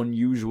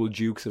unusual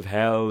dukes of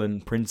hell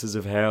and princes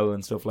of hell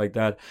and stuff like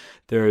that.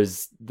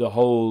 There's the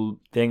whole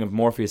thing of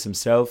Morpheus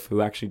himself,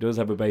 who actually does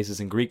have a basis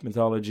in Greek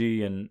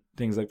mythology and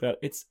things like that.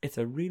 It's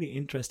a really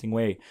interesting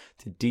way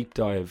to deep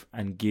dive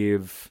and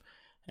give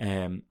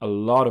a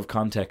lot of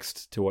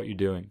context to what you're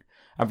doing.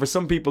 And for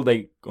some people,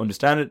 they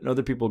understand it, and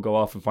other people go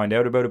off and find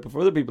out about it. But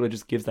for other people, it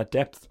just gives that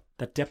depth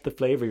of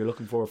flavor you're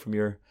looking for from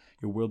your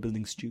world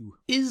building stew.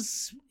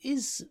 Is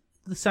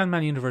the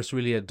Sandman universe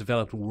really a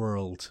developed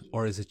world,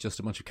 or is it just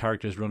a bunch of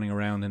characters running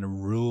around in a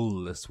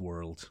ruleless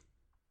world?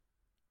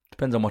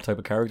 Depends on what type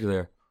of character they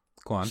are.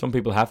 Go on. Some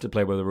people have to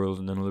play by the rules,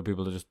 and then other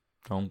people just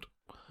don't.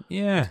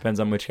 Yeah. Depends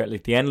on which character.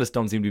 Like the Endless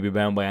don't seem to be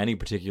bound by any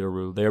particular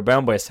rule. They are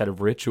bound by a set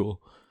of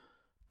ritual,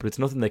 but it's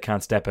nothing they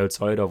can't step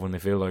outside of when they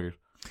feel like it.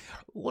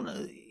 One of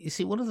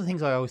the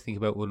things I always think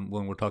about when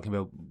we're talking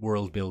about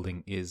world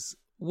building is,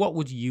 what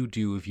would you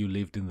do if you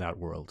lived in that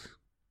world?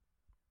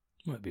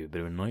 Might be a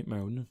bit of a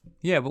nightmare, wouldn't it?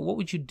 Yeah, but what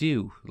would you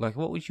do? Like,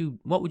 what would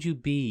you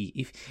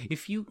be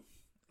if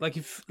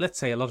let's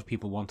say a lot of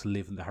people want to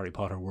live in the Harry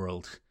Potter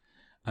world,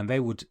 and they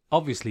would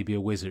obviously be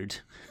a wizard.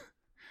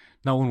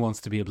 No one wants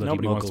to be a bloody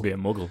Nobody muggle. wants to be a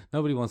muggle.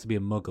 Nobody wants to be a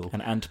muggle.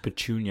 An Aunt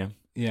Petunia.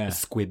 Yeah. A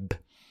squib.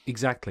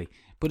 Exactly.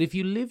 But if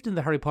you lived in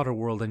the Harry Potter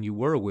world and you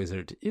were a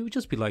wizard, it would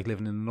just be like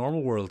living in a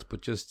normal world,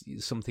 but just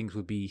some things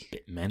would be...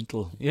 Bit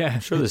mental. Yeah. I'm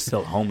sure there's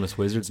still homeless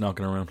wizards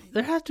knocking around.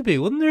 There has to be,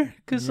 wouldn't there?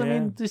 Because, Yeah. I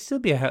mean, there'd still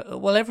be a house.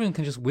 Well, everyone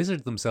can just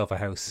wizard themselves a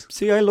house.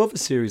 See, I love a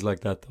series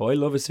like that, though. I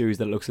love a series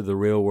that looks at the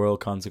real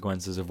world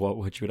consequences of what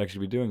you would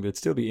actually be doing. There'd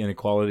still be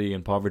inequality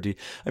and poverty.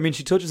 I mean,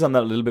 she touches on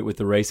that a little bit with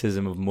the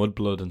racism of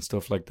Mudblood and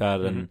stuff like that.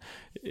 And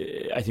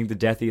I think the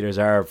Death Eaters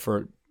are,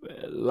 for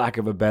lack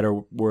of a better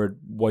word,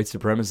 white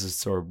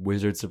supremacists or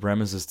wizard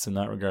supremacists in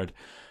that regard.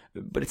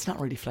 But it's not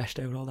really fleshed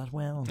out all that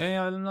well.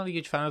 Yeah, I'm not a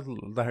huge fan of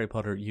the Harry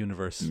Potter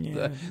universe.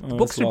 Yeah. The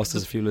books are lost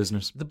us a few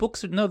listeners. The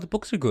books are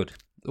good.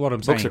 What I'm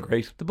The saying, books are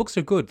great. The books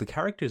are good. The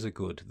characters are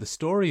good. The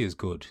story is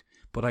good.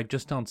 But I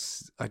just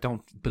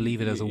don't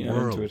believe it as a Yeah,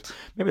 world. into it.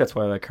 Maybe that's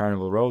why I like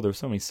Carnival Row. There's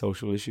so many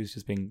social issues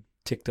just being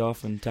ticked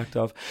off and tacked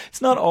off.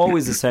 It's not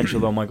always essential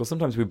though, Michael.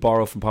 Sometimes we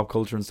borrow from pop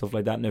culture and stuff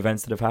like that and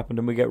events that have happened,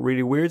 and we get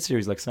really weird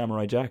series like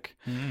Samurai Jack,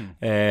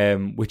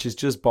 which is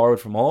just borrowed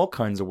from all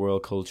kinds of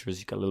world cultures.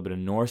 You got a little bit of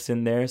Norse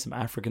in there, some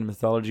African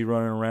mythology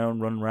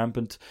running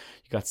rampant.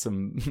 You got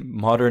some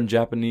modern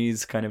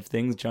Japanese kind of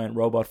things, giant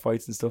robot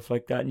fights and stuff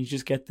like that, and you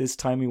just get this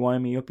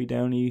timey-wimey,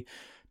 uppy-downy,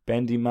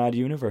 bendy, mad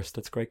universe.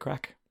 That's great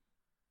crack.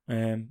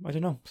 I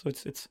don't know. So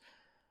it's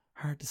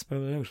hard to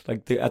spell it out.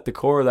 Like at the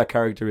core of that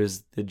character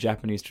is the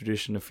Japanese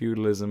tradition of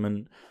feudalism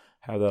and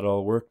how that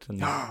all worked. And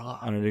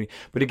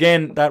but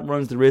again, that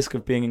runs the risk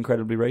of being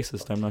incredibly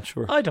racist. I'm not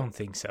sure. I don't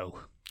think so.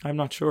 I'm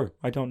not sure.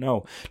 I don't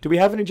know. Do we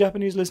have any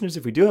Japanese listeners?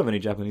 If we do have any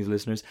Japanese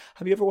listeners,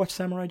 have you ever watched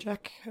Samurai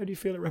Jack? How do you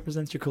feel it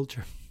represents your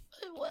culture?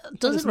 Well,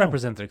 does it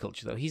represent their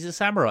culture though? He's a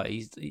samurai.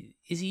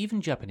 Is he even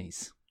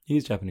Japanese? He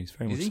is Japanese,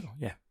 very Is much he? so.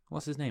 Yeah.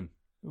 What's his name?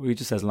 Well, he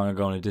just says long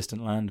ago in a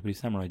distant land, but he's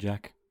Samurai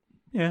Jack.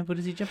 Yeah, but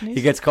is he Japanese?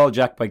 He gets called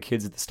Jack by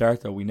kids at the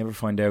start, though. We never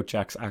find out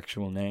Jack's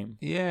actual name.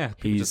 Yeah,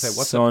 people He's just say,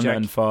 "What's son up, Jack?"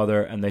 and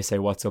father, and they say,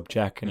 "What's up,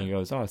 Jack?" And he Yeah.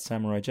 goes, "Oh, it's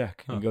Samurai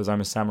Jack." And he goes,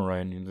 "I'm a samurai,"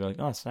 and he's like,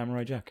 "Oh, it's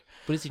Samurai Jack."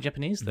 But is he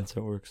Japanese then? That's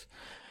how it works.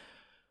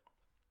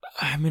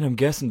 I mean, I'm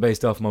guessing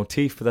based off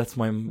motif, but that's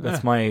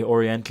my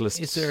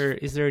Orientalist. Is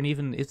there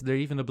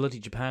even a bloody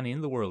Japan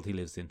in the world he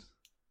lives in?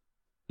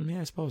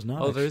 Yeah, I suppose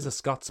not. Oh, there is a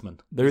Scotsman.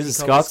 There is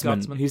a he called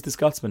Scotsman. He's the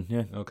Scotsman.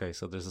 Yeah. Okay,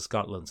 so there's a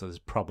Scotland, so there's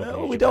probably. No,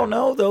 a we Japan. don't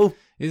know though.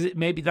 Is it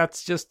maybe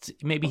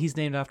he's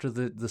named after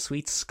the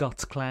sweet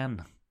Scots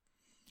clan?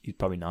 He's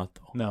probably not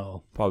though.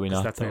 No, Probably 'cause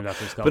not. that's Though. named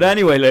after Scotland. But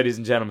anyway, ladies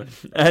and gentlemen.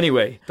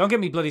 Anyway. Don't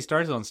get me bloody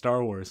started on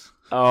Star Wars.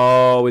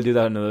 Oh, we'll do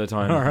that another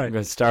time. All right.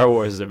 Because Star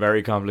Wars is a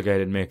very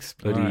complicated mix.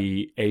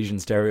 Bloody Asian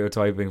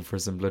stereotyping for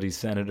some bloody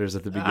senators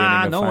at the beginning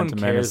of no one Phantom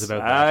cares Menace. about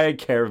that. I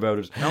care about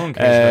it. No one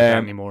cares about that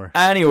Um, anymore.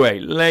 Anyway,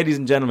 ladies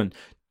and gentlemen,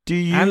 do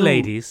you... And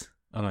ladies.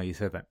 Oh no, you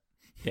said that.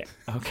 Yeah.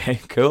 Okay,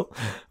 cool.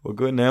 We're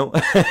good now.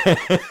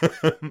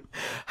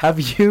 Have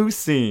you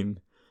seen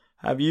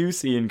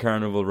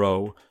Carnival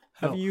Row?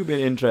 Have No. you been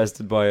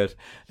interested by it?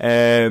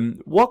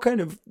 What kind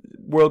of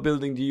world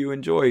building do you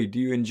enjoy? Do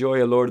you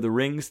enjoy a Lord of the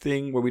Rings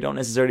thing where we don't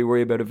necessarily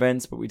worry about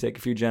events, but we take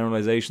a few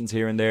generalizations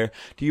here and there?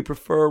 Do you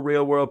prefer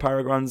real world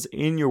paragons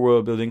in your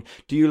world building?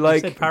 Do you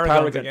like said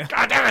paragons again.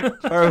 God damn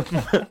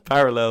it!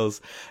 Parallels?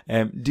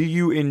 Do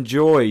you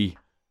enjoy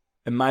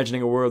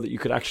imagining a world that you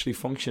could actually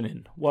function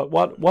in?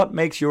 What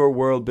makes your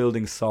world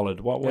building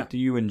solid? What do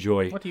you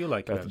enjoy? What do you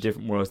like About about the it?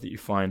 different worlds that you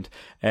find.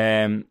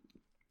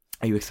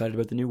 Are you excited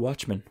about the new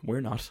Watchmen?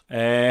 We're not.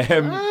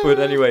 But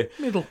anyway,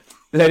 Middle.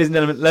 ladies and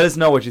gentlemen, let us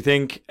know what you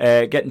think.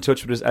 Get in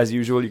touch with us as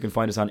usual. You can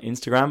find us on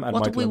Instagram at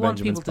What do Michael we and want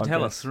Benjamin's people to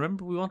tell podcast. us?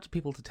 Remember, we wanted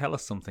people to tell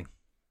us something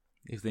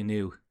if they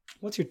knew.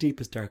 What's your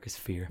deepest, darkest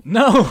fear?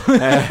 No,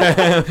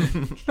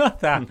 not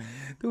that.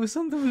 There was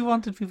something we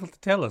wanted people to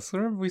tell us.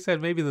 Remember, we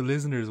said maybe the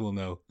listeners will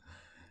know.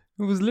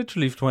 It was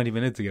literally 20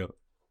 minutes ago.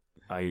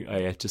 I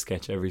had to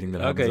sketch everything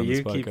that happens Okay, on this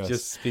you podcast. keep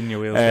just spinning your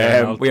wheels. there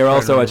and I'll We are turn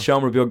also around. at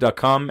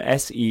seomrabeag.com,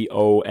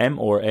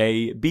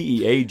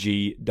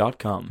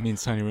 SEOMORABEAG.com.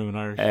 Means tiny room in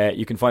Irish.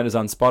 You can find us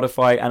on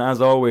Spotify, and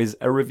as always,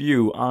 a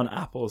review on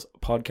Apple's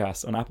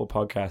podcasts, on Apple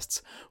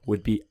Podcasts,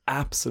 would be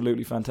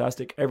absolutely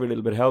fantastic. Every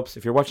little bit helps.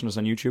 If you're watching us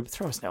on YouTube,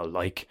 throw us now a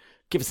like,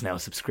 give us now a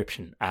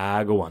subscription.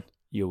 Go on.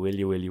 You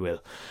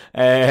will.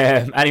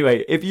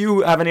 Anyway, if you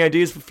have any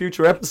ideas for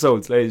future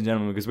episodes, ladies and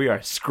gentlemen, because we are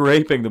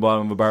scraping the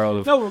bottom of a barrel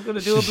of... No, we're going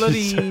to do a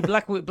bloody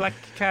black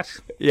cat.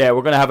 Yeah,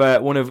 we're going to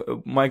have one of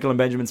Michael and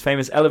Benjamin's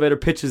famous elevator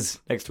pitches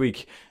next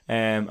week.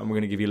 And we're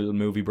going to give you a little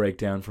movie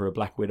breakdown for a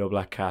Black Widow,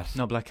 Black Cat.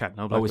 No, Black Cat.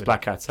 No, Black Oh, it's Widow.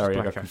 Black Cat. Sorry, Just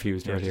I Black got Cat.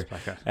 confused Yeah, earlier. just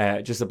Black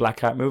Cat. Just a Black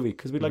Cat movie,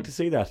 because we'd like to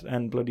see that.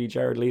 And bloody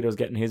Jared Leto's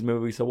getting his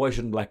movie, so why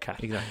shouldn't Black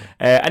Cat? Exactly.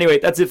 Anyway,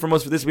 that's it from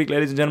us for this week,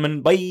 ladies and gentlemen.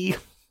 Bye.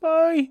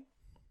 Bye.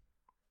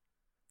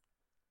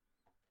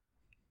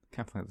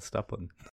 Can't find the stop button.